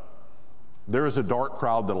 there is a dark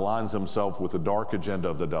crowd that aligns themselves with the dark agenda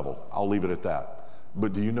of the devil. I'll leave it at that.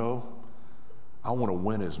 But do you know, I want to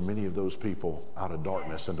win as many of those people out of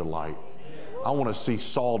darkness into light. I want to see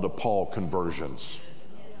Saul to Paul conversions.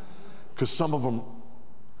 Because some of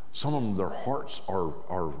them, their hearts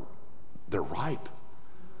they're ripe.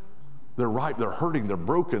 They're ripe, they're hurting, they're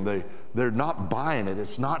broken, they're not buying it,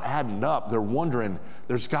 it's not adding up. They're wondering,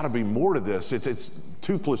 there's got to be more to this. It's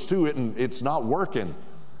 2 + 2, and it's not working.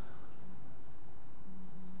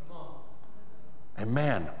 And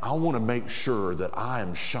man, I want to make sure that I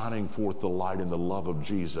am shining forth the light and the love of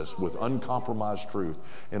Jesus with uncompromised truth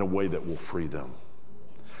in a way that will free them.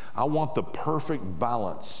 I want the perfect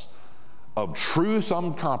balance of truth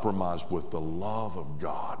uncompromised with the love of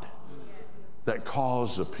God that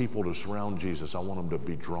cause the people to surround Jesus. I want them to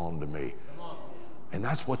be drawn to me. And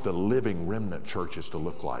that's what the living remnant church is to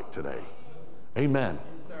look like today. Amen.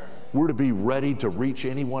 We're to be ready to reach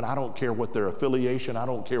anyone. I don't care what their affiliation. I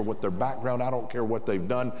don't care what their background. I don't care what they've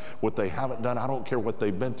done, what they haven't done. I don't care what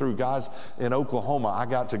they've been through. Guys, in Oklahoma, I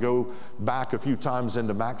got to go back a few times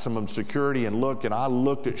into maximum security and I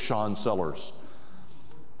looked at Sean Sellers,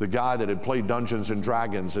 the guy that had played Dungeons and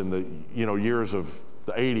Dragons in the years of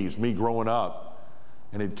the 80s, me growing up,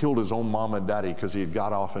 and had killed his own mom and daddy because he had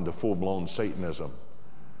got off into full-blown Satanism.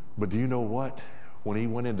 But do you know what? When he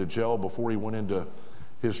went into jail, before he went into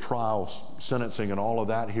his trial, sentencing, and all of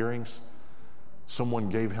that hearings, someone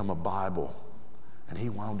gave him a Bible, and he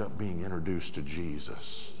wound up being introduced to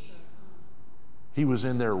Jesus. He was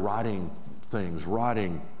in there writing things,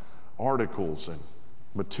 writing articles and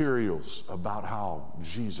materials about how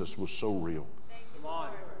Jesus was so real.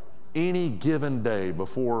 Any given day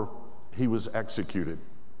before he was executed,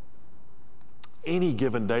 any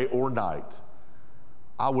given day or night,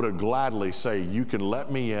 I would have gladly say, you can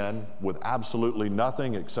let me in with absolutely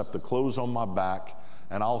nothing except the clothes on my back,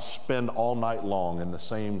 and I'll spend all night long in the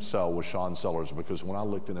same cell with Sean Sellers, because when I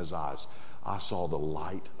looked in his eyes, I saw the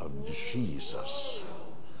light of Jesus,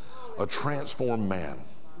 a transformed man.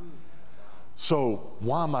 So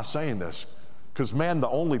why am I saying this? Because, man, the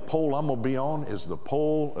only pole I'm going to be on is the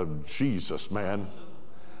pole of Jesus, man.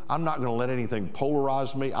 I'm not going to let anything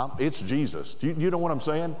polarize me. It's Jesus. Do you know what I'm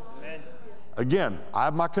saying? Amen. Again, I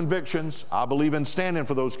have my convictions. I believe in standing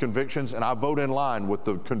for those convictions, and I vote in line with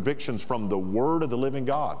the convictions from the Word of the living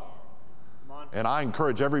God. And I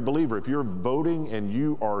encourage every believer, if you're voting and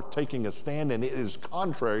you are taking a stand and it is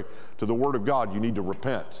contrary to the Word of God, you need to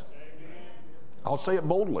repent. Amen. I'll say it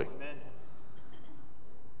boldly. Amen.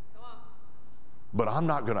 But I'm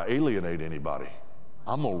not going to alienate anybody.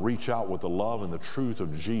 I'm going to reach out with the love and the truth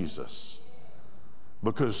of Jesus.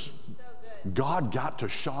 Because God got to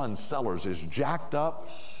Sean Sellers, as jacked up,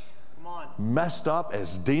 messed up,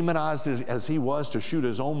 as demonized as he was, to shoot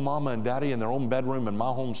his own mama and daddy in their own bedroom in my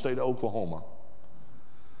home state of Oklahoma.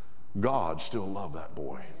 God still loved that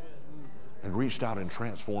boy and reached out and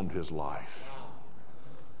transformed his life.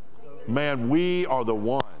 Man, we are the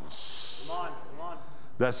ones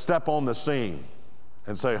that step on the scene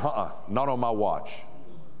and say, not on my watch.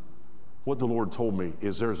 What the Lord told me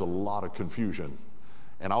is there's a lot of confusion.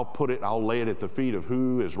 And I'll lay it at the feet of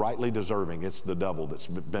who is rightly deserving. It's the devil that's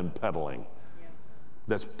been peddling,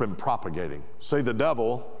 that's been propagating. Say, the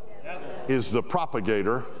devil is the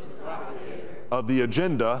propagator of the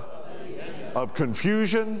agenda of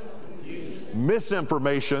confusion,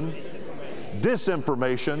 misinformation,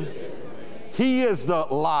 disinformation. He is the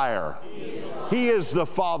liar. He is the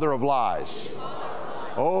father of lies.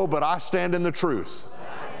 Oh, but I stand in the truth.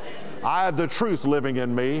 I have the truth living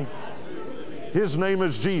in me. His name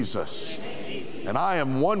is Jesus, and I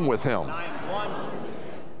am one with him.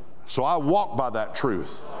 So I walk by that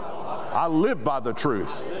truth. I live by the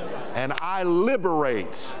truth, and I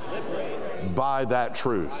liberate by that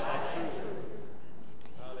truth.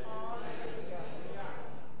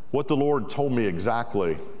 What the Lord told me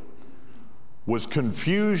exactly was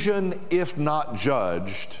confusion, if not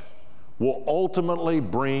judged, will ultimately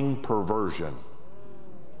bring perversion.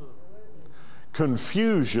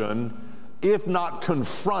 Confusion, if not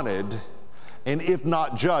confronted, and if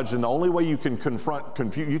not judged, and the only way you can confront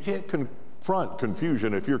confusion, you can't confront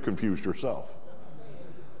confusion if you're confused yourself.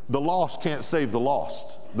 The lost can't save the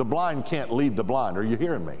lost. The blind can't lead the blind. Are you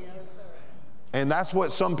hearing me? And that's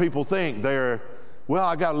what some people think. Well,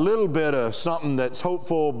 I got a little bit of something that's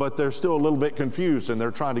hopeful, but they're still a little bit confused, and they're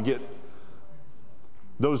trying to get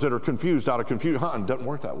those that are confused out of confusion. It doesn't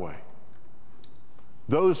work that way.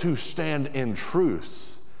 Those who stand in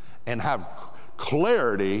truth and have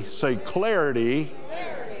clarity, say clarity,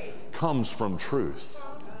 comes from truth.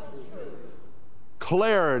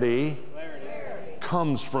 Clarity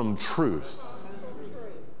comes from truth.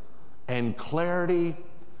 And clarity,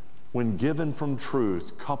 when given from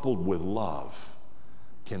truth, coupled with love,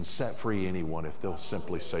 can set free anyone if they'll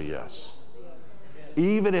simply say yes.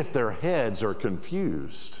 Even if their heads are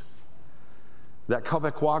confused. That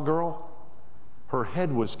Quebecois girl, her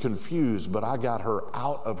head was confused, but I got her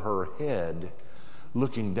out of her head,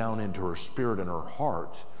 looking down into her spirit and her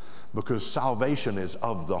heart, because salvation is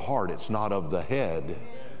of the heart, it's not of the head.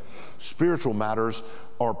 Spiritual matters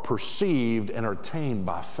are perceived and are attained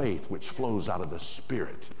by faith, which flows out of the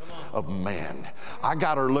spirit of man. I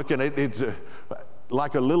got her looking, it's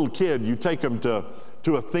like a little kid. You take them to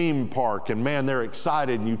a theme park, and man, they're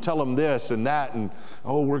excited, and you tell them this and that, and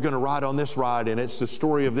oh, we're going to ride on this ride, and it's the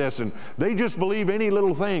story of this, and they just believe any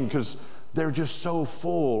little thing because they're just so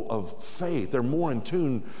full of faith. They're more in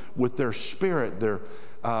tune with their spirit, their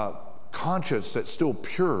conscience that's still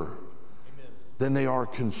pure, than they are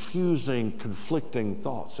confusing, conflicting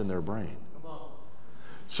thoughts in their brain.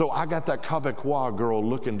 So I got that Quebecois girl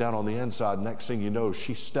looking down on the inside. Next thing you know,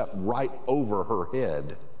 she stepped right over her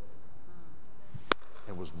head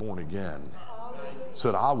and was born again.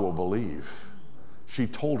 Said, I will believe. She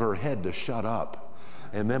told her head to shut up.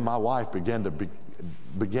 And then my wife began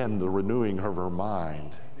the renewing of her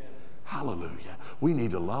mind. Hallelujah. We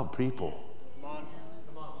need to love people.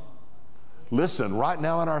 Listen, right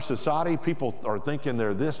now in our society, people are thinking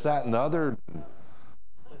they're this, that, and the other.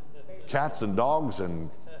 Cats and dogs and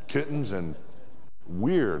kittens and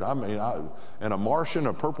weird. I mean, and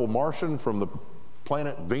a purple Martian from the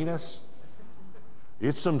planet Venus.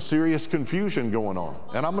 It's some serious confusion going on.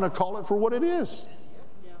 And I'm going to call it for what it is.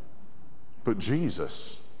 But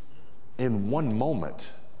Jesus, in one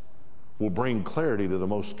moment, will bring clarity to the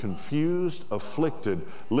most confused, afflicted.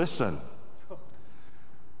 Listen,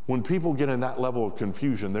 when people get in that level of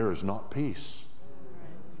confusion, there is not peace.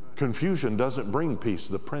 Confusion doesn't bring peace.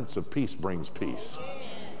 The Prince of Peace brings peace.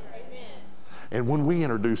 And when we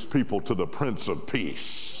introduce people to the Prince of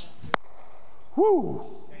Peace,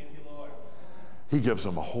 he gives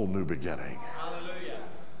them a whole new beginning.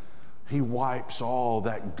 He wipes all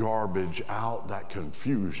that garbage out, that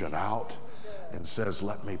confusion out, and says,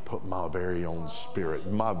 let me put my very own spirit,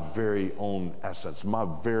 my very own essence, my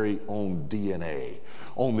very own DNA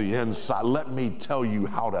on the inside. Let me tell you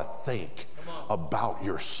how to think about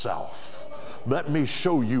yourself. Let me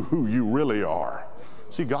show you who you really are.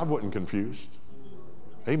 See, God wasn't confused.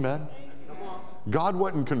 Amen. God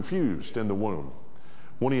wasn't confused in the womb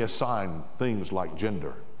when he assigned things like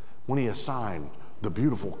gender, when he assigned the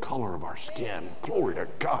beautiful color of our skin. Glory to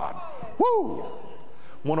God. Woo!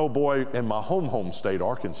 one old boy in my home state,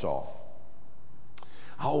 Arkansas.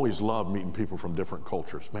 I always love meeting people from different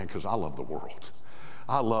cultures, man, because I love the world.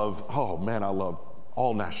 I love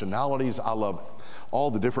all nationalities. I love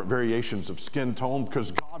all the different variations of skin tone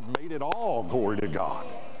because God made it all, glory to God.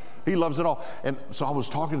 He loves it all. And so I was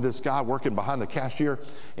talking to this guy working behind the cashier,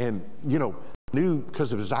 and, you know, knew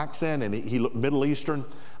because of his accent, and he looked Middle Eastern.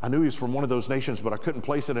 I knew he was from one of those nations, but I couldn't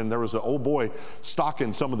place it. And there was an old boy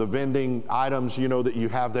stocking some of the vending items, you know, that you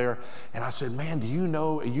have there. And I said, man, do you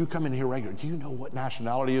know, you come in here regular, do you know what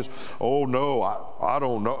nationality is? Oh, no, I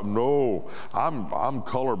don't know. No, I'm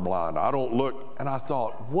colorblind. I don't look. And I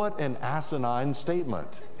thought, what an asinine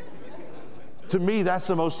statement. To me, that's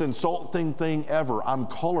the most insulting thing ever. I'm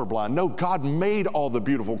colorblind. No, God made all the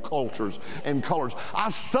beautiful cultures and colors. I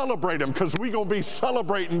celebrate them because we're going to be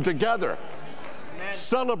celebrating together. Amen.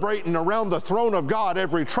 Celebrating around the throne of God,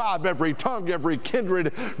 every tribe, every tongue, every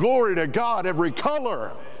kindred. Glory to God, every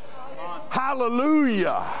color.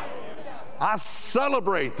 Hallelujah. I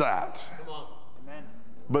celebrate that.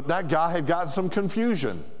 But that guy had gotten some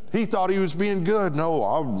confusion. He thought he was being good. No,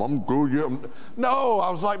 I'm good. Yeah. No,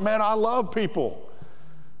 I was like, man, I love people.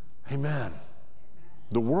 Amen.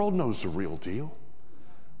 The world knows the real deal.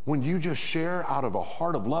 When you just share out of a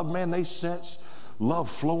heart of love, man, they sense love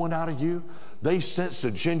flowing out of you. They sense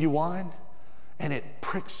the genuine, and it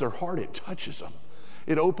pricks their heart. It touches them.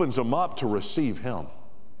 It opens them up to receive Him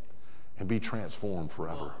and be transformed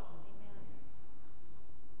forever.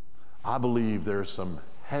 I believe there's some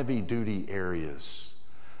heavy-duty areas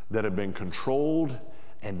that have been controlled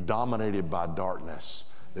and dominated by darkness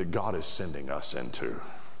that God is sending us into.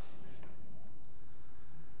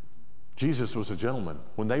 Jesus was a gentleman.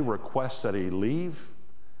 When they request that He leave,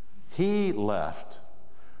 He left,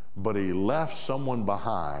 but He left someone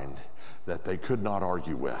behind that they could not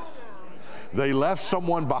argue with. They left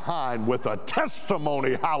someone behind with a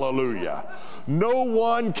testimony, hallelujah. No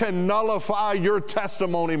one can nullify your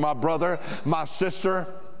testimony, my brother, my sister.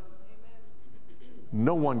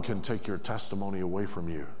 No one can take your testimony away from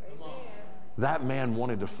you. That man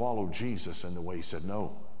wanted to follow Jesus in the way he said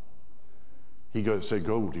no. He said,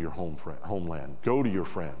 go to your homeland. Go to your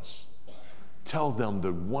friends. Tell them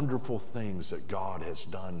the wonderful things that God has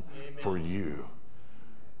done for you.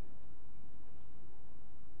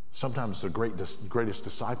 Sometimes the greatest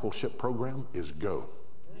discipleship program is go.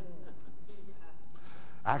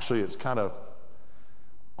 Actually, it's kind of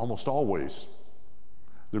almost always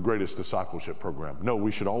the greatest discipleship program. No, we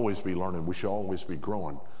should always be learning. We should always be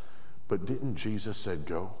growing. But didn't Jesus say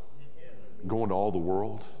go? Go into all the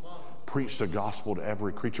world. Preach the gospel to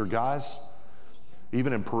every creature. Guys,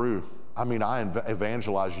 even in Peru, I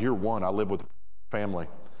evangelized year one. I lived with a family.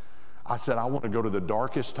 I said, I want to go to the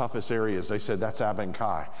darkest, toughest areas. They said, that's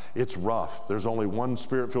Abancay. It's rough. There's only one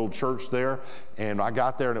Spirit-filled church there. And I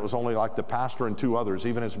got there, and it was only like the pastor and two others.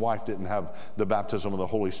 Even his wife didn't have the baptism of the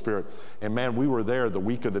Holy Spirit. And man, we were there the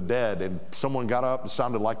week of the dead, and someone got up and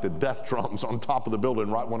sounded like the death drums on top of the building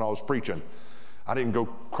right when I was preaching. I didn't go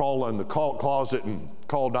crawl in the closet and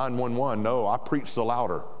call 911. No, I preached the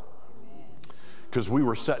louder. Because we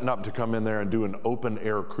were setting up to come in there and do an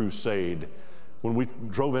open-air crusade. When we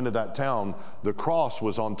drove into that town, the cross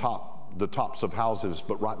was on the tops of houses,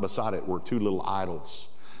 but right beside it were two little idols.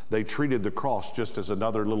 They treated the cross just as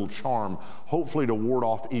another little charm, hopefully to ward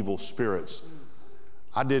off evil spirits.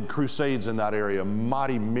 I did crusades in that area.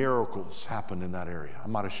 Mighty miracles happened in that area. I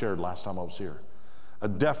might have shared last time I was here. A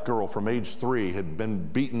deaf girl from age 3 had been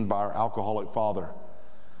beaten by her alcoholic father.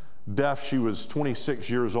 Deaf, she was 26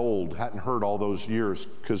 years old, hadn't heard all those years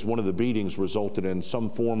because one of the beatings resulted in some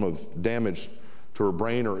form of damage to her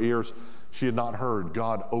brain or ears. She had not heard.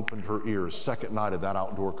 God opened her ears. Second night of that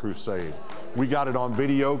outdoor crusade. We got it on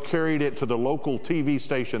video, carried it to the local TV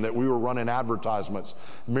station that we were running advertisements.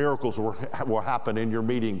 Miracles will happen in your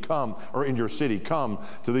meeting. Come, or in your city. Come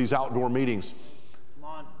to these outdoor meetings. Come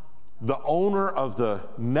on. The owner of the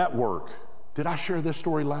network, did I share this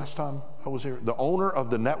story last time I was here? The owner of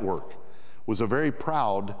the network was a very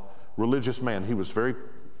proud religious man. He was very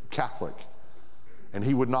Catholic. And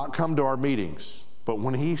he would not come to our meetings. But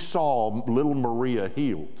when he saw little Maria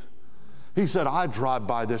healed, he said, I drive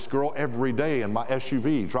by this girl every day in my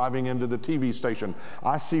SUV driving into the TV station.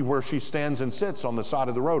 I see where she stands and sits on the side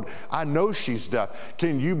of the road. I know she's deaf.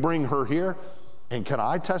 Can you bring her here? And can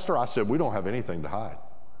I test her? I said, we don't have anything to hide.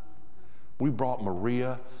 We brought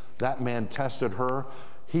Maria. That man tested her.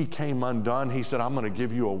 he came undone. He said, I'm going to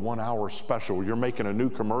give you a 1-hour special. You're making a new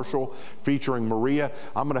commercial featuring Maria.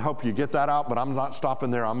 I'm going to help you get that out, but I'm not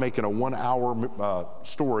stopping there. I'm making a 1-hour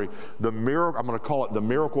story. I'm going to call it The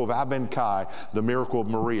Miracle of Abin Kai, The Miracle of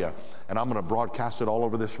Maria. And I'm going to broadcast it all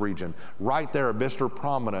over this region. Right there, a Mr.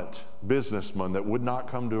 Prominent businessman that would not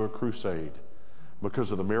come to a crusade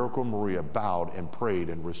because of the miracle of Maria bowed and prayed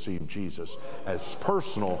and received Jesus as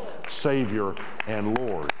personal Savior and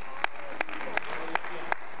Lord.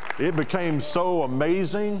 It became so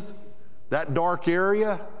amazing. That dark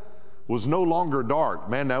area was no longer dark.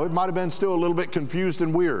 Man, now it might have been still a little bit confused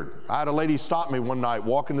and weird. I had a lady stop me one night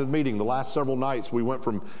walking to the meeting. The last several nights we went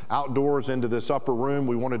from outdoors into this upper room.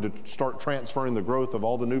 We wanted to start transferring the growth of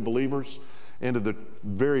all the new believers into the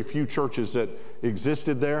very few churches that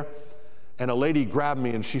existed there. And a lady grabbed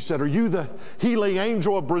me and she said, "Are you the healing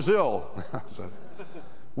angel of Brazil?" I said,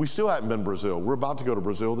 "We still haven't been to Brazil. We're about to go to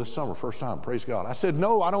Brazil this summer, first time, praise God." I said,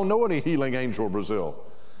 "No, I don't know any healing angel of Brazil."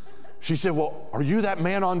 She said, "Well, are you that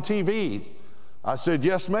man on TV?" I said,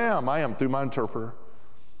 "Yes, ma'am, I am," through my interpreter.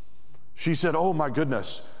 She said, "Oh my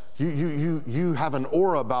goodness, you have an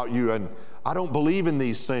aura about you, and I don't believe in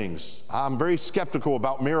these things. I'm very skeptical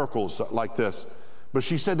about miracles like this." But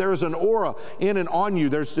she said, "There is an aura in and on you.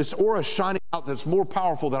 There's this aura shining out that's more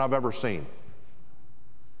powerful than I've ever seen."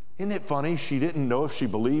 Isn't it funny? She didn't know if she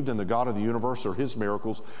believed in the God of the universe or his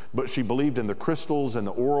miracles, but she believed in the crystals and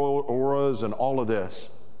the auras and all of this.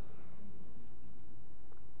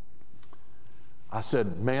 I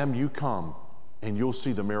said, "Ma'am, you come and you'll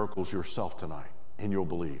see the miracles yourself tonight and you'll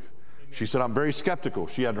believe." Amen. She said, "I'm very skeptical."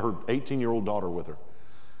 She had her 18-year-old daughter with her.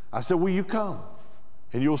 I said, "Will you come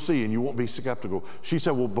and you'll see and you won't be skeptical?" She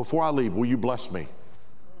said, "Well, before I leave, will you bless me?"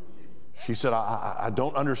 She said, I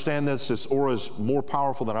don't understand this. This aura is more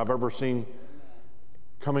powerful than I've ever seen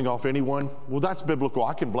coming off anyone." "Well, that's biblical.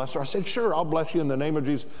 I can bless her." I said, "Sure, I'll bless you in the name of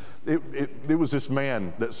Jesus." It was this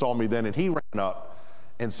man that saw me then, and he ran up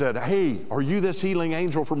and said, "Hey, are you this healing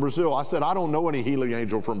angel from Brazil?" I said, "I don't know any healing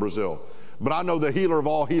angel from Brazil, but I know the healer of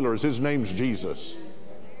all healers. His name's Jesus."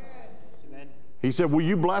 He said, "Will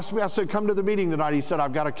you bless me?" I said, "Come to the meeting tonight." He said,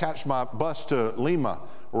 "I've got to catch my bus to Lima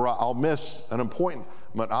or I'll miss an appointment."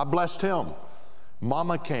 I blessed him.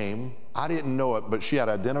 Mama came. I didn't know it, but she had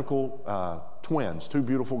identical twins, 2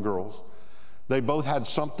 beautiful girls. They both had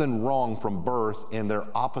something wrong from birth in their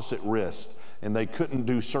opposite wrist, and they couldn't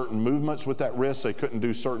do certain movements with that wrist. They couldn't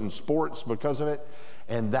do certain sports because of it.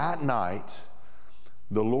 And that night,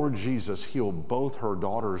 the Lord Jesus healed both her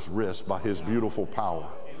daughters' wrists by his beautiful power.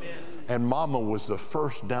 Amen. And Mama was the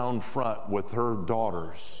first down front with her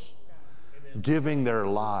daughters, giving their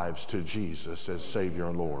lives to Jesus as Savior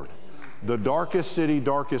and Lord. The darkest city,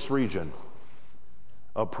 darkest region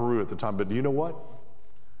of Peru at the time. But do you know what?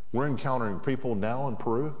 We're encountering people now in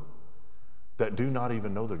Peru that do not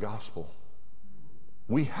even know the gospel.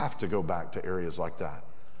 We have to go back to areas like that.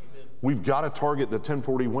 Amen. We've got to target the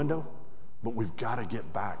 1040 window, but we've got to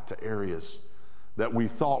get back to areas that we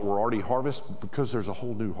thought were already harvest, because there's a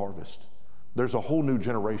whole new harvest. There's a whole new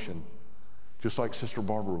generation. Just like Sister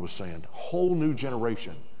Barbara was saying, whole new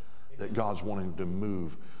generation that God's wanting to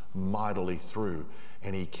move mightily through.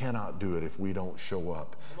 And he cannot do it if we don't show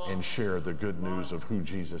up and share the good news of who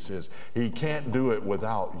Jesus is. He can't do it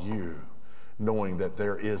without you knowing that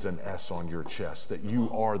there is an S on your chest, that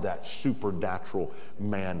you are that supernatural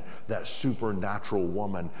man, that supernatural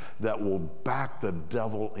woman that will back the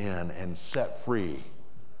devil in and set free.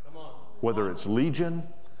 Whether it's Legion,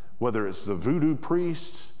 whether it's the voodoo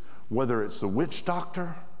priests, whether it's the witch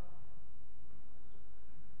doctor,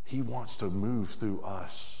 he wants to move through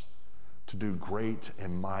us to do great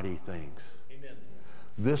and mighty things. Amen.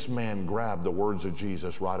 This man grabbed the words of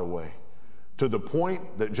Jesus right away, to the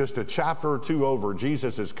point that just a chapter or 2 over,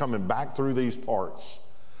 Jesus is coming back through these parts,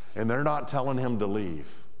 and they're not telling him to leave.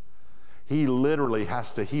 He literally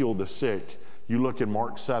has to heal the sick. You look in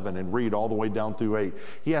Mark 7 and read all the way down through 8.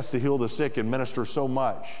 He has to heal the sick and minister so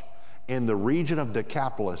much in the region of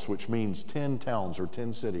Decapolis, which means 10 towns or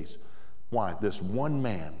 10 cities. Why? This one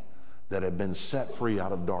man that had been set free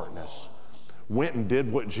out of darkness went and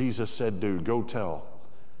did what Jesus said do. Go tell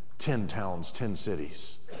 10 towns, 10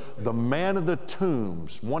 cities. The man of the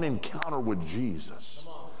tombs, one encounter with Jesus,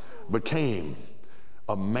 became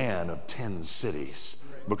a man of 10 cities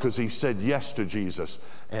because he said yes to Jesus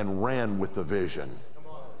and ran with the vision.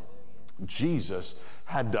 Jesus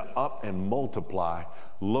had to up and multiply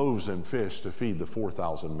loaves and fish to feed the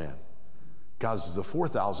 4,000 men. Guys, the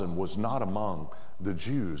 4,000 was not among the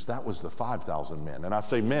Jews. That was the 5,000 men. And I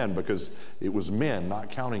say men because it was men,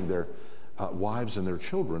 not counting their wives and their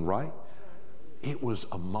children, right? It was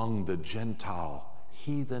among the Gentile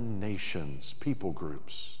heathen nations, people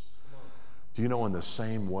groups. Do you know in the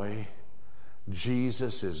same way,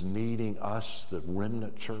 Jesus is needing us, the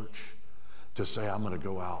remnant church, to say, I'm going to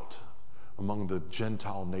go out among the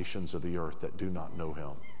Gentile nations of the earth that do not know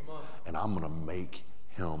him, and I'm going to make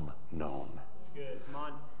him known. Good. Come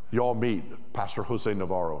on. Y'all meet Pastor Jose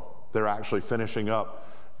Navarro. They're actually finishing up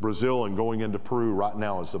Brazil and going into Peru right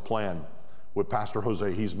now is the plan with Pastor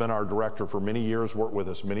Jose. He's been our director for many years, worked with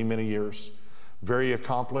us many, many years. Very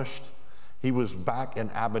accomplished. He was back in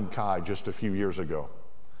Abancay just a few years ago.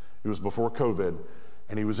 It was before COVID,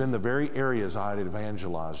 and he was in the very areas I had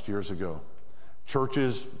evangelized years ago.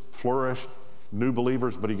 Churches flourished, new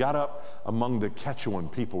believers, but he got up among the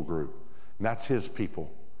Quechuan people group, and that's his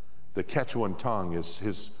people. The Quechuan tongue is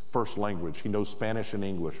his first language. He knows Spanish and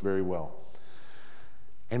English very well.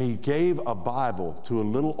 And he gave a Bible to a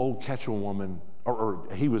little old Quechuan woman, or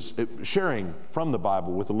he was sharing from the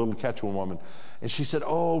Bible with a little Quechuan woman. And she said,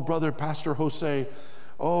 oh, brother, Pastor Jose,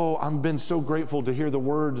 oh, I've been so grateful to hear the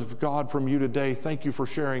word of God from you today. Thank you for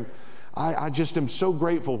sharing. I just am so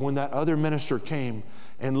grateful when that other minister came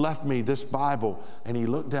and left me this Bible. And he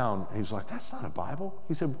looked down and he was like, that's not a Bible.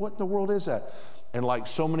 He said, what in the world is that? And like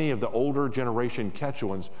so many of the older generation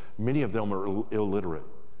Quechuans, many of them are illiterate.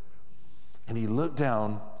 And he looked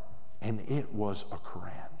down and it was a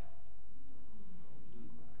Quran.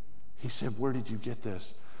 He said, where did you get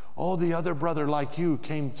this? Oh, the other brother like you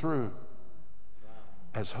came through.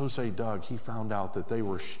 As Jose dug, he found out that they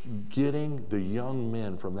were getting the young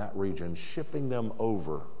men from that region, shipping them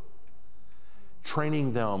over,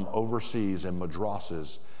 training them overseas in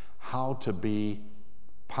madrasas, how to be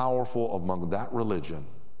powerful among that religion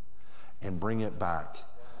and bring it back.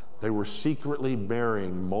 They were secretly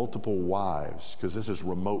marrying multiple wives, because this is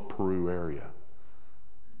remote Peru area.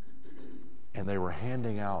 And they were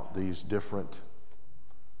handing out these different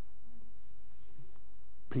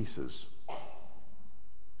pieces.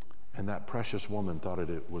 And that precious woman thought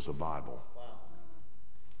it was a Bible. Wow.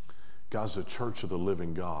 Guys, the church of the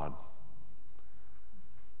living God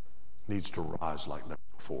needs to rise like never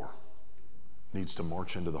before. Needs to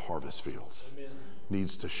march into the harvest fields. Amen.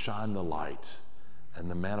 Needs to shine the light and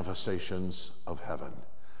the manifestations of heaven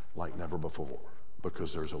like never before,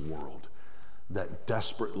 because there's a world that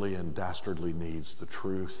desperately and dastardly needs the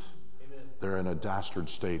truth. Amen. They're in a dastard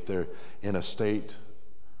state. They're in a state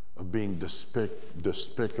of being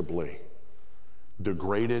despicably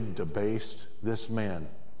degraded, debased. This man,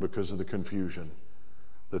 because of the confusion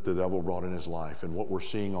that the devil brought in his life and what we're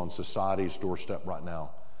seeing on society's doorstep right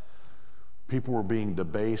now, people are being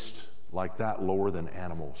debased like that, lower than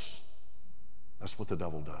animals. That's what the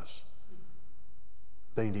devil does.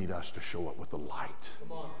 They need us to show up with the light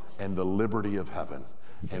and the liberty of heaven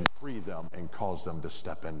and free them and cause them to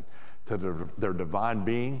step into their divine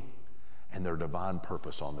being and their divine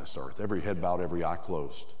purpose on this earth. Every head bowed, every eye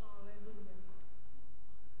closed.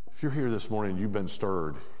 If you're here this morning and you've been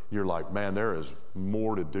stirred, you're like, man, there is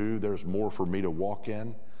more to do. There's more for me to walk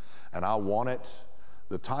in, and I want it.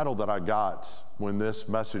 The title that I got when this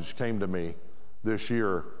message came to me this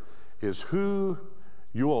year is Who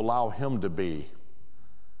You Allow Him to Be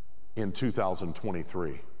in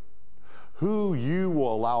 2023. Who you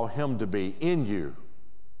will allow Him to be in you,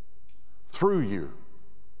 through you.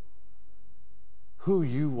 Who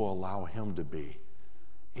you will allow Him to be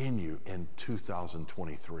in you in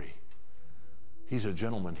 2023. He's a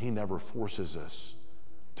gentleman. He never forces us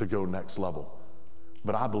to go next level.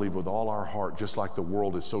 But I believe with all our heart, just like the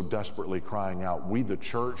world is so desperately crying out, we, the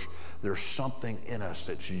church, there's something in us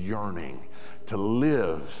that's yearning to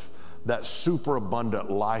live that superabundant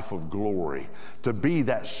life of glory, to be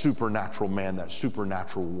that supernatural man, that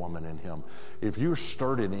supernatural woman in Him. If you're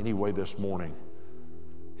stirred in any way this morning,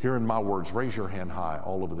 hearing my words, raise your hand high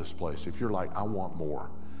all over this place. If you're like, I want more.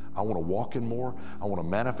 I want to walk in more. I want to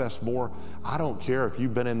manifest more. I don't care if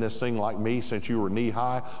you've been in this thing like me since you were knee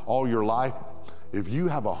high all your life. If you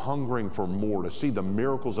have a hungering for more, to see the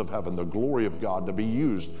miracles of heaven, the glory of God, to be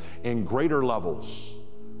used in greater levels,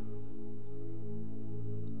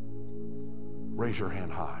 raise your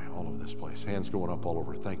hand high all over this place. Hands going up all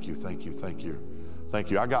over. Thank you, thank you, thank you.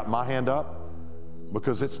 Thank you. I got my hand up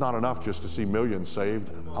because it's not enough just to see millions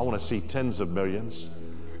saved. I want to see tens of millions.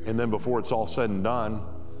 And then before it's all said and done,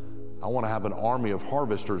 I want to have an army of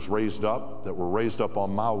harvesters raised up that were raised up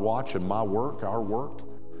on my watch and my work, our work,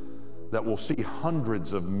 that will see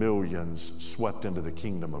hundreds of millions swept into the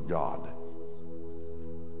kingdom of God.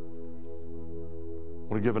 I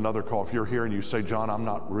want to give another call. If you're here and you say, John, I'm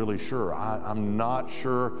not really sure. I'm not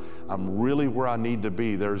sure I'm really where I need to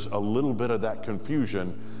be. There's a little bit of that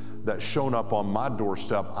confusion that's shown up on my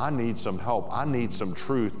doorstep. I need some help. I need some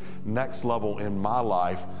truth, next level in my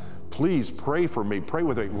life. Please pray for me. Pray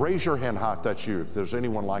with me. Raise your hand high if that's you, if there's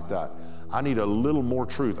anyone like that. I need a little more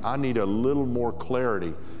truth. I need a little more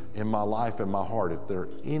clarity in my life and my heart. If there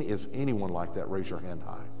is anyone like that, raise your hand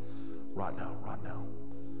high. Right now, right now.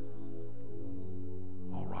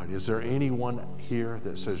 All right, is there anyone here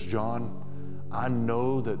that says, John, I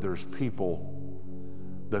know that there's people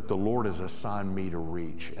that the Lord has assigned me to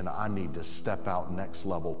reach, and I need to step out next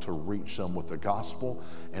level to reach them with the gospel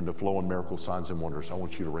and to flow in miracle signs and wonders. I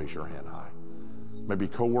want you to raise your hand high. Maybe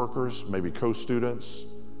coworkers, maybe co-students,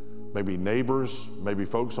 maybe neighbors, maybe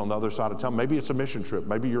folks on the other side of town. Maybe it's a mission trip.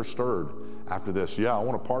 Maybe you're stirred after this. Yeah, I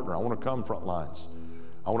want to partner. I want to come front lines.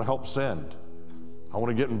 I want to help send. I want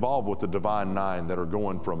to get involved with the Divine Nine that are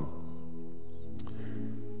going from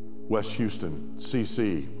West Houston,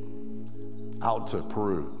 CC, out to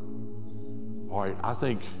Peru. All right, I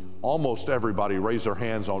think almost everybody raised their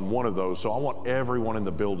hands on one of those, so I want everyone in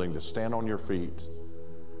the building to stand on your feet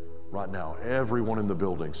right now. Everyone in the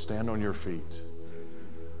building, stand on your feet.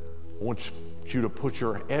 I want you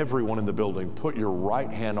to everyone in the building, put your right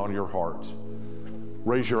hand on your heart.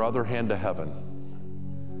 Raise your other hand to heaven.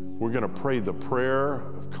 We're going to pray the prayer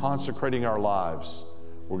of consecrating our lives.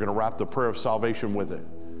 We're going to wrap the prayer of salvation with it.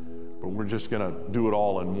 But we're just going to do it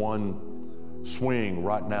all in one swing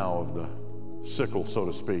right now of the sickle, so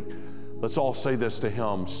to speak. Let's all say this to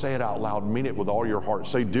him. Say it out loud. Mean it with all your heart.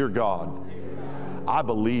 Say, Dear God, I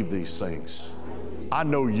believe these things. I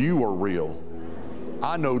know you are real.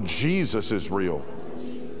 I know Jesus is real.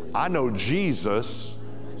 I know Jesus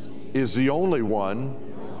is the only one,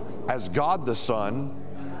 as God the Son,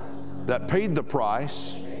 that paid the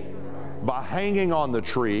price by hanging on the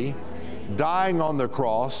tree, dying on the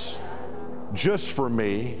cross just for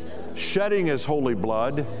me, shedding his holy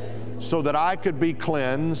blood so that I could be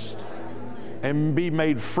cleansed and be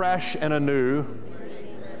made fresh and anew,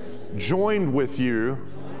 joined with you.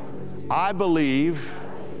 I believe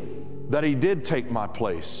that he did take my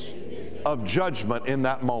place of judgment in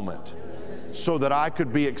that moment so that I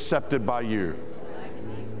could be accepted by you.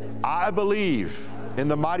 I believe in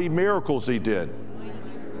the mighty miracles he did,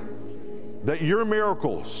 that your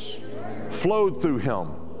miracles flowed through him.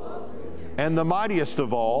 And the mightiest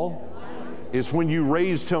of all is when you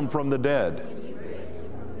raised him from the dead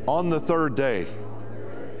on the third day,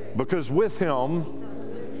 because with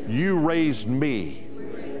him you raised me.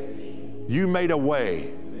 You made a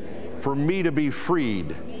way for me to be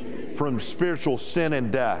freed from spiritual sin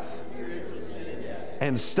and death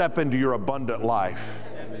and step into your abundant life,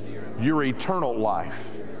 your eternal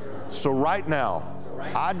life. So right now,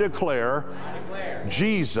 I declare,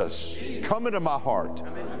 Jesus, come into my heart,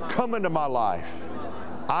 come into my life.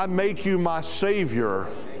 I make you my Savior,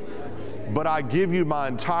 but I give you my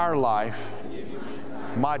entire life,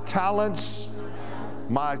 my talents,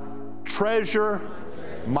 my treasure,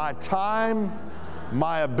 my time,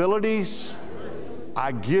 my abilities.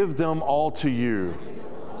 I give them all to you.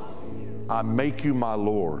 I make you my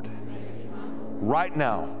Lord. Right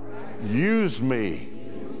now, use me,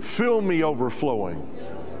 fill me overflowing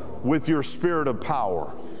with your spirit of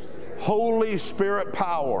power. Holy Spirit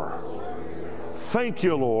power. Thank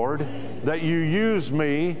you, Lord, that you use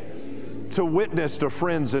me to witness to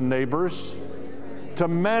friends and neighbors, to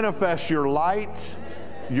manifest your light,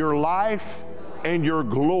 your life, and your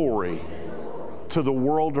glory to the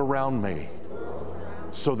world around me,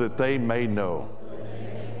 so that they may know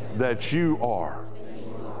that you are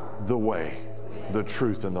the way, the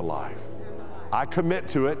truth, and the life. I commit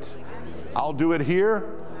to it. I'll do it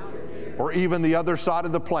here or even the other side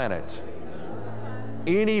of the planet.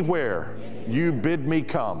 Anywhere you bid me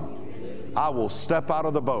come, I will step out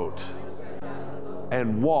of the boat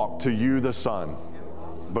and walk to you, the Son,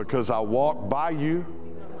 because I walk by you,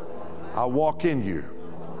 I walk in you,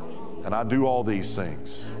 and I do all these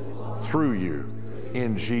things through you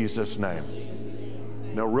in Jesus' name.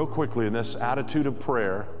 Now, real quickly, in this attitude of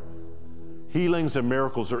prayer, healings and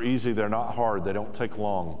miracles are easy. They're not hard. They don't take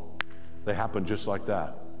long. They happen just like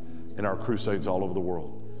that in our crusades all over the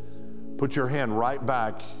world. Put your hand right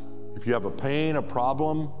back. If you have a pain, a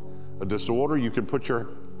problem, a disorder, you can put your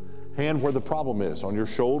hand where the problem is, on your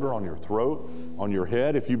shoulder, on your throat, on your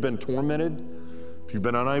head. If you've been tormented, if you've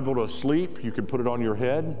been unable to sleep, you can put it on your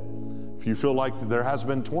head. If you feel like there has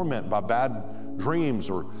been torment by bad dreams,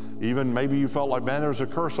 or even maybe you felt like, man, there's a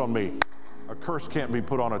curse on me. A curse can't be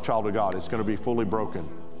put on a child of God. It's going to be fully broken.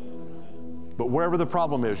 But wherever the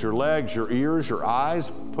problem is, your legs, your ears, your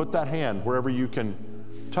eyes, put that hand wherever you can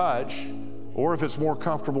touch, or if it's more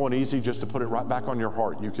comfortable and easy just to put it right back on your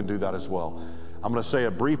heart, you can do that as well. I'm going to say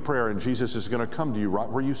a brief prayer, and Jesus is going to come to you right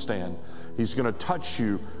where you stand. He's going to touch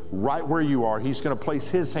you right where you are. He's going to place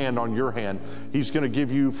his hand on your hand. He's going to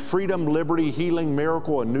give you freedom, liberty, healing,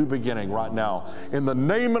 miracle, and new beginning right now. In the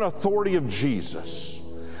name and authority of Jesus,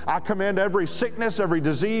 I command every sickness, every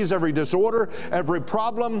disease, every disorder, every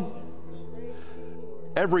problem,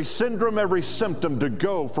 every syndrome, every symptom to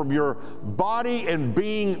go from your body and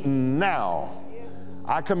being now.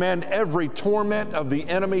 I command every torment of the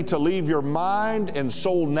enemy to leave your mind and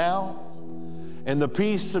soul now. And the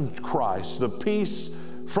peace of Christ, the peace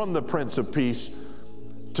from the Prince of Peace,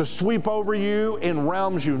 to sweep over you in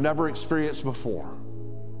realms you've never experienced before,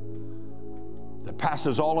 that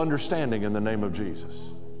passes all understanding in the name of Jesus.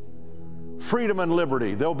 Freedom and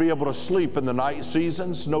liberty. They'll be able to sleep in the night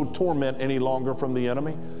seasons. No torment any longer from the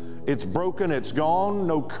enemy. It's broken, it's gone.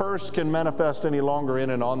 No curse can manifest any longer in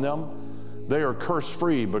and on them. They are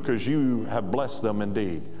curse-free because you have blessed them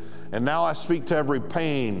indeed. And now I speak to every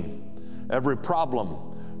pain, every problem,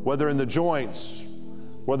 whether in the joints,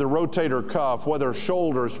 whether rotator cuff, whether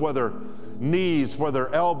shoulders, whether knees,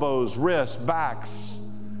 whether elbows, wrists, backs,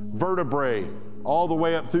 vertebrae, all the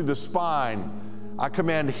way up through the spine. I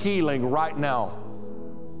command healing right now,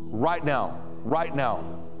 right now, right now.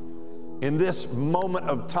 In this moment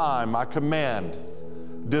of time, I command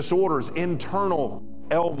disorders, internal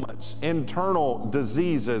ailments, internal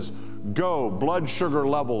diseases, go. Blood sugar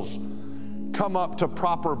levels come up to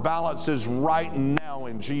proper balances right now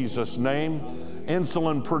in Jesus' name.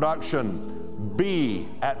 Insulin production be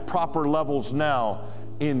at proper levels now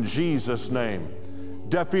in Jesus' name.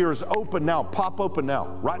 Deaf ears open now, pop open now,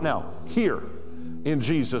 right now, here in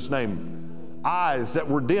Jesus' name. Eyes that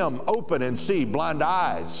were dim open and see. Blind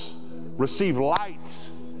eyes receive light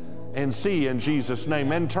and see in Jesus'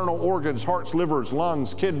 name. Internal organs, hearts, livers,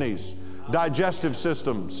 lungs, kidneys, digestive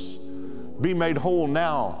systems, be made whole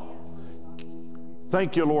now.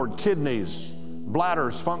 Thank you, Lord. Kidneys,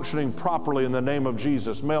 bladders functioning properly in the name of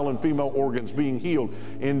Jesus. Male and female organs being healed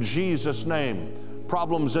in Jesus' name.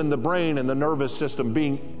 Problems in the brain and the nervous system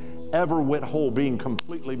being ever wet whole, being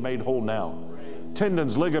completely made whole now.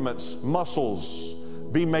 Tendons, ligaments, muscles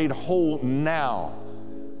be made whole now.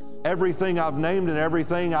 Everything I've named and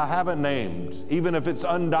everything I haven't named, even if it's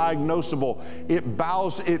undiagnosable, it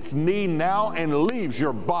bows its knee now and leaves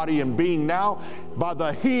your body and being now by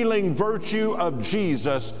the healing virtue of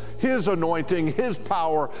Jesus. His anointing, His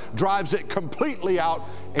power drives it completely out,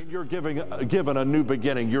 and you're given a new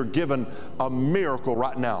beginning. You're given a miracle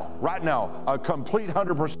right now, a complete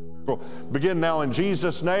 100% miracle. Begin now in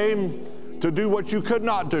Jesus' name to do what you could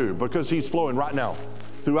not do, because He's flowing right now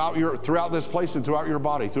throughout this place and throughout your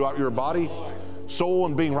body, soul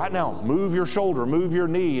and being right now. Move your shoulder, move your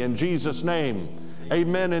knee in Jesus' name.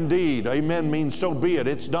 Amen indeed. Amen means so be it.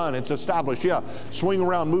 It's done. It's established. Yeah. Swing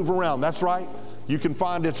around, move around. That's right. You can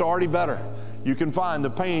find it's already better. You can find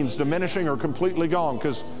the pains diminishing or completely gone,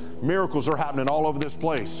 because miracles are happening all over this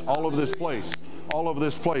place, all over this place, all over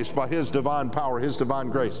this place by His divine power, His divine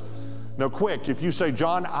grace. Now quick, if you say,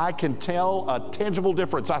 John, I can tell a tangible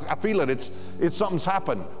difference. I feel it. It's something's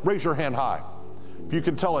happened. Raise your hand high. If you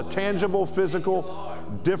can tell a tangible, physical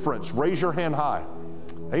difference, raise your hand high.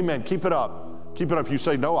 Amen. Keep it up. Keep it up. If you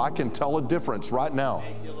say, no, I can tell a difference right now.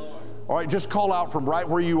 Thank you, Lord. All right, just call out from right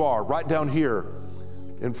where you are, right down here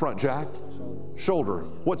in front, Jack. Shoulder.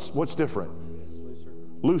 What's different?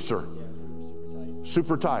 Looser.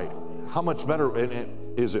 Super tight. How much better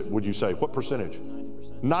is it, would you say? What percentage?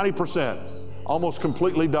 90%, almost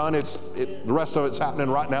completely done. The rest of it's happening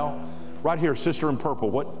right now. Right here, sister in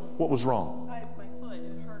purple, what was wrong? My foot,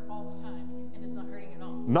 it hurt all the time, and it's not hurting at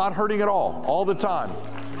all. Not hurting at all the time.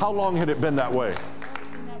 How long had it been that way? It's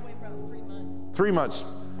been that way for about 3 months. 3 months,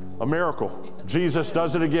 a miracle. Jesus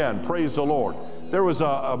does it again, praise the Lord. There was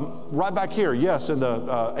right back here, yes, in the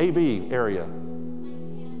AV area.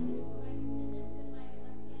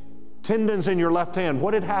 Tendons in your left hand,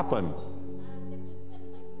 what had happened?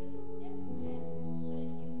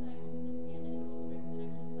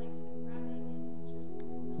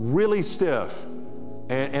 Really stiff.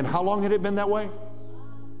 And how long had it been that way?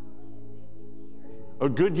 A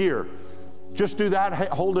good year. Just do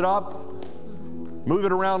that, hold it up, move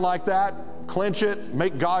it around like that, clench it,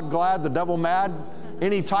 make God glad, the devil mad.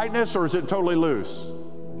 Any tightness, or is it totally loose?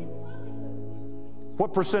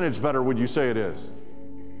 What percentage better would you say it is?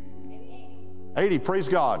 80, praise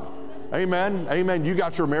God. Amen, amen. You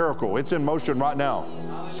got your miracle. It's in motion right now.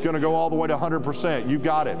 It's going to go all the way to 100%. You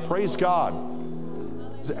got it. Praise God.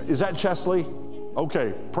 Is that Chesley?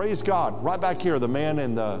 Okay, praise God. Right back here, the man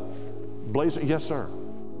in the blazer. Yes, sir.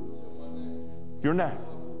 Your neck.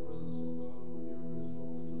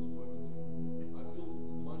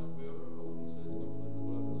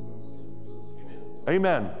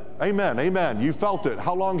 Amen. Amen. Amen. You felt it.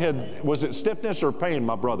 How long was it stiffness or pain,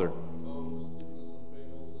 my brother?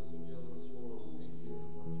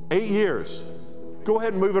 8 years. Go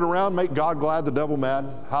ahead and move it around. Make God glad, the devil mad.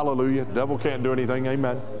 Hallelujah. The devil can't do anything.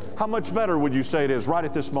 Amen. How much better would you say it is right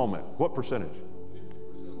at this moment? What percentage?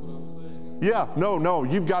 Yeah, no,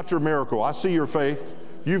 you've got your miracle. I see your faith.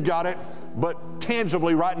 You've got it. But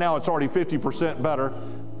tangibly right now it's already 50% better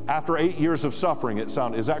after 8 years of suffering, is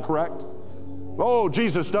that correct? Oh,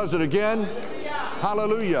 Jesus does it again.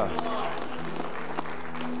 Hallelujah.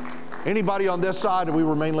 Anybody on this side? We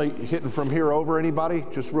were mainly hitting from here over. Anybody?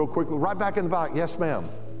 Just real quickly. Right back in the back. Yes, ma'am.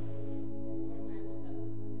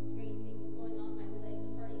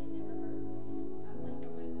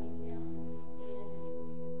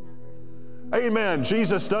 Amen.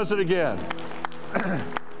 Jesus does it again.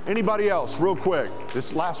 Anybody else? Real quick.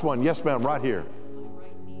 This last one. Yes, ma'am. Right here.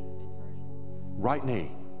 Right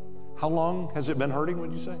knee. How long has it been hurting,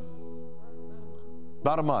 would you say?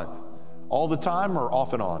 About a month. All the time or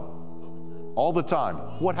off and on? All the time.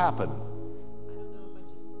 What happened?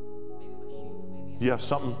 You have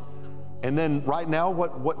something? And then right now,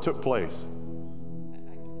 what took place?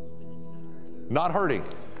 Not hurting.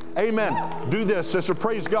 Amen. Do this, sister.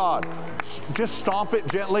 Praise God. Just stomp it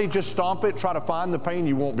gently. Just stomp it. Try to find the pain.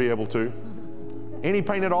 You won't be able to. Any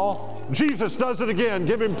pain at all? Jesus does it again.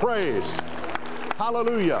 Give him praise.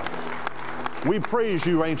 Hallelujah. We praise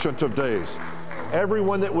you, Ancient of Days.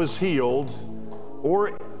 Everyone that was healed,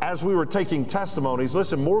 or as we were taking testimonies,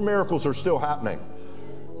 listen, more miracles are still happening.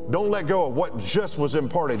 Don't let go of what just was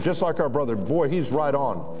imparted. Just like our brother, boy, he's right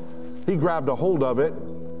on. He grabbed a hold of it.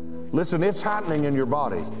 Listen, it's happening in your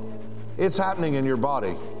body. It's happening in your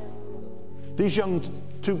body. These young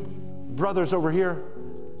two brothers over here,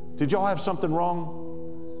 did y'all have something wrong?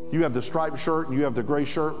 You have the striped shirt and you have the gray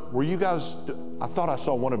shirt. Were you guys, I thought I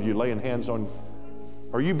saw one of you laying hands on,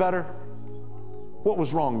 are you better? What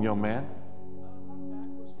was wrong, young man?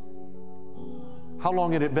 How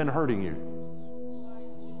long had it been hurting you?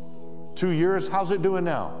 2 years? How's it doing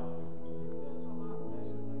now?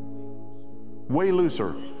 Way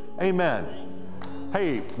looser. Amen.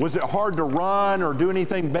 Hey, was it hard to run or do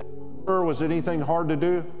anything better? Was it anything hard to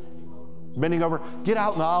do? Bending over? Get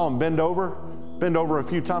out in the aisle and bend over. Bend over a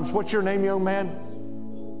few times. What's your name, young man?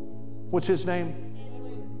 What's his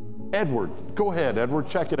name? Edward. Go ahead, Edward.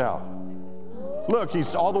 Check it out. Look,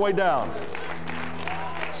 he's all the way down.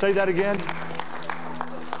 Say that again.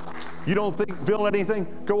 You don't feel anything?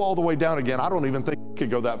 Go all the way down again. I don't even think I could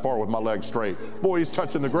go that far with my legs straight. Boy, he's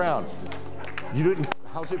touching the ground. You didn't,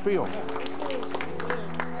 how's it feel?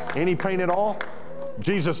 Any pain at all?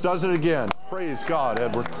 Jesus does it again. Praise God,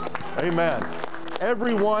 Edward. Amen.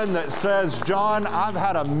 Everyone that says, John, I've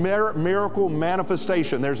had a miracle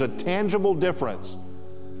manifestation, there's a tangible difference.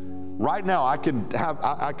 Right now, I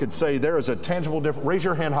could say there is a tangible difference. Raise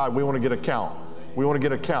your hand high. We want to get a count. We want to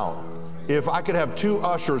get a count. If I could have 2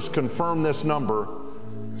 ushers confirm this number,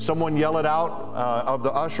 someone yell it out of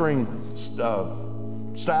the ushering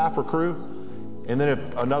staff or crew. And then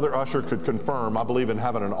if another usher could confirm, I believe in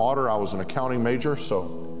having an order. I was an accounting major,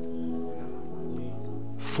 so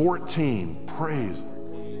 14, praise.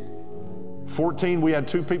 14, we had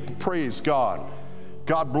 2 people, praise God.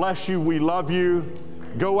 God bless you, we love you.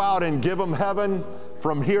 Go out and give them heaven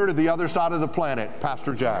from here to the other side of the planet.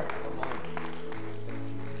 Pastor Jack.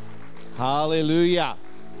 Hallelujah.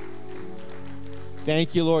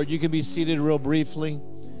 Thank you, Lord. You can be seated real briefly.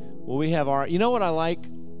 Well, we have you know what I like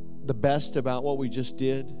the best about what we just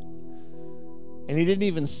did? And he didn't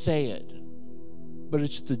even say it, but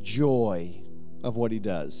it's the joy of what he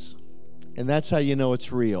does. And that's how you know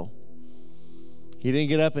it's real. He didn't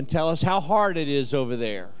get up and tell us how hard it is over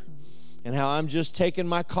there and how I'm just taking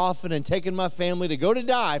my coffin and taking my family to go to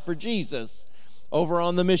die for Jesus over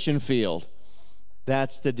on the mission field.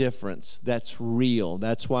 That's the difference. That's real.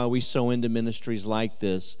 That's why we sow into ministries like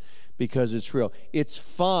this, because it's real. It's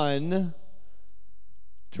fun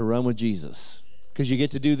to run with Jesus because you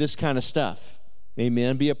get to do this kind of stuff.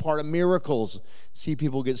 Amen. Be a part of miracles. See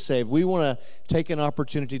people get saved. We want to take an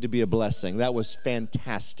opportunity to be a blessing. That was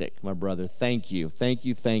fantastic, my brother. Thank you. Thank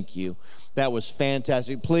you. Thank you. That was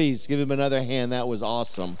fantastic. Please give him another hand. That was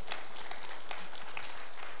awesome.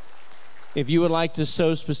 If you would like to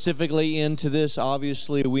sow specifically into this,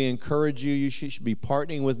 obviously we encourage you. You should be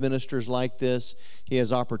partnering with ministers like this. He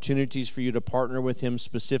has opportunities for you to partner with him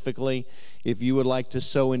specifically. If you would like to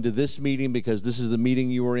sow into this meeting because this is the meeting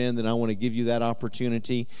you were in, then I want to give you that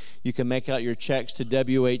opportunity. You can make out your checks to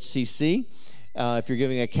WHCC, If you're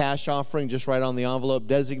giving a cash offering, just write on the envelope,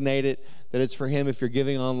 designate it that it's for him. If you're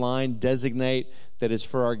giving online, designate that it's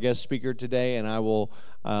for our guest speaker today, and I will,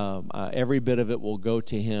 every bit of it will go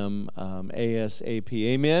to him ASAP.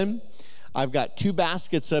 Amen. I've got 2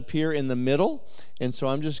 baskets up here in the middle, and so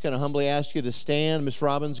I'm just going to humbly ask you to stand. Miss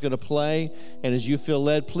Robin's going to play, and as you feel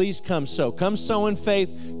led, please come sow. Come sow in faith.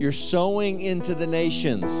 You're sowing into the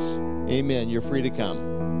nations. Amen. You're free to come.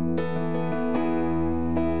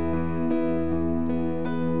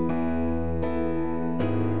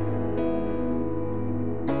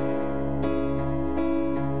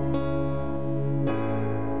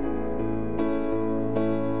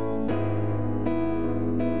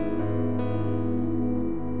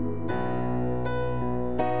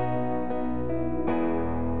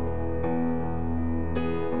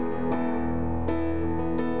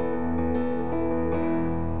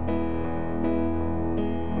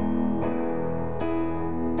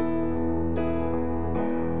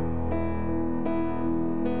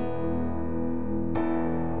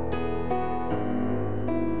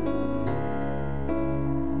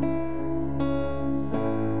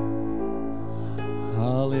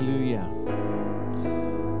 Hallelujah.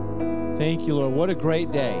 Thank you, Lord. What a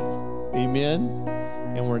great day. Amen.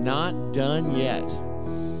 And we're not done yet.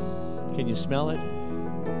 Can you smell it?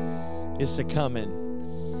 It's a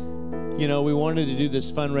coming. You know, we wanted to do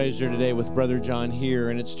this fundraiser today with Brother John here,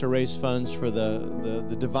 and it's to raise funds for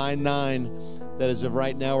the Divine Nine that as of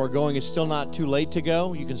right now we're going. It's still not too late to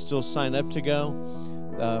go. You can still sign up to go.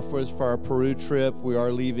 For our Peru trip, we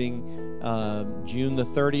are leaving June the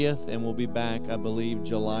 30th, and we'll be back, I believe,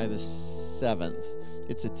 July the 7th.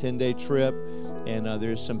 It's a 10-day trip, and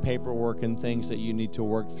there's some paperwork and things that you need to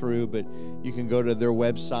work through, but you can go to their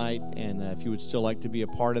website, and if you would still like to be a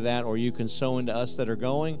part of that, or you can sow into us that are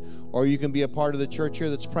going, or you can be a part of the church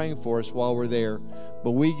here that's praying for us while we're there.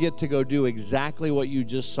 But we get to go do exactly what you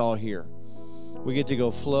just saw here. We get to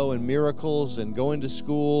go flow in miracles and go into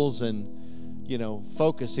schools and, you know,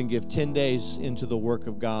 focus and give 10 days into the work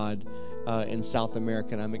of God in South America,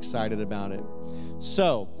 and I'm excited about it.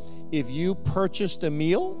 So, if you purchased a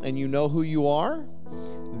meal and you know who you are,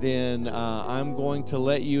 then I'm going to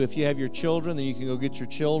let you, if you have your children, then you can go get your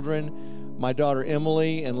children. My daughter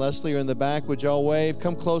Emily and Leslie are in the back. Would y'all wave?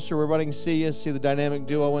 Come closer, everybody can see you. See the dynamic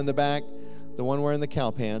duo in the back? The one wearing the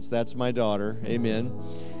cow pants, that's my daughter. Amen.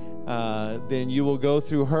 Then you will go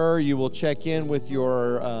through her. You will check in with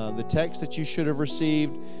your the text that you should have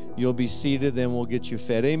received. You'll be seated, then we'll get you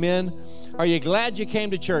fed. Amen. Are you glad you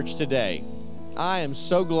came to church today? I am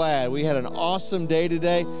so glad. We had an awesome day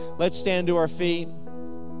today. Let's stand to our feet.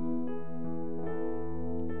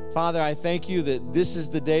 Father, I thank you that this is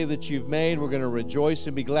the day that you've made. We're going to rejoice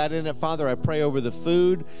and be glad in it. Father, I pray over the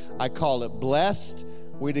food. I call it blessed.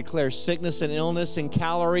 We declare sickness and illness and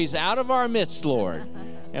calories out of our midst, Lord.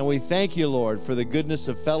 And we thank you, Lord, for the goodness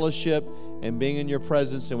of fellowship and being in your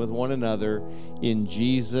presence and with one another. In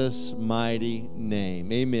Jesus' mighty name.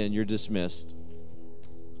 Amen. You're dismissed.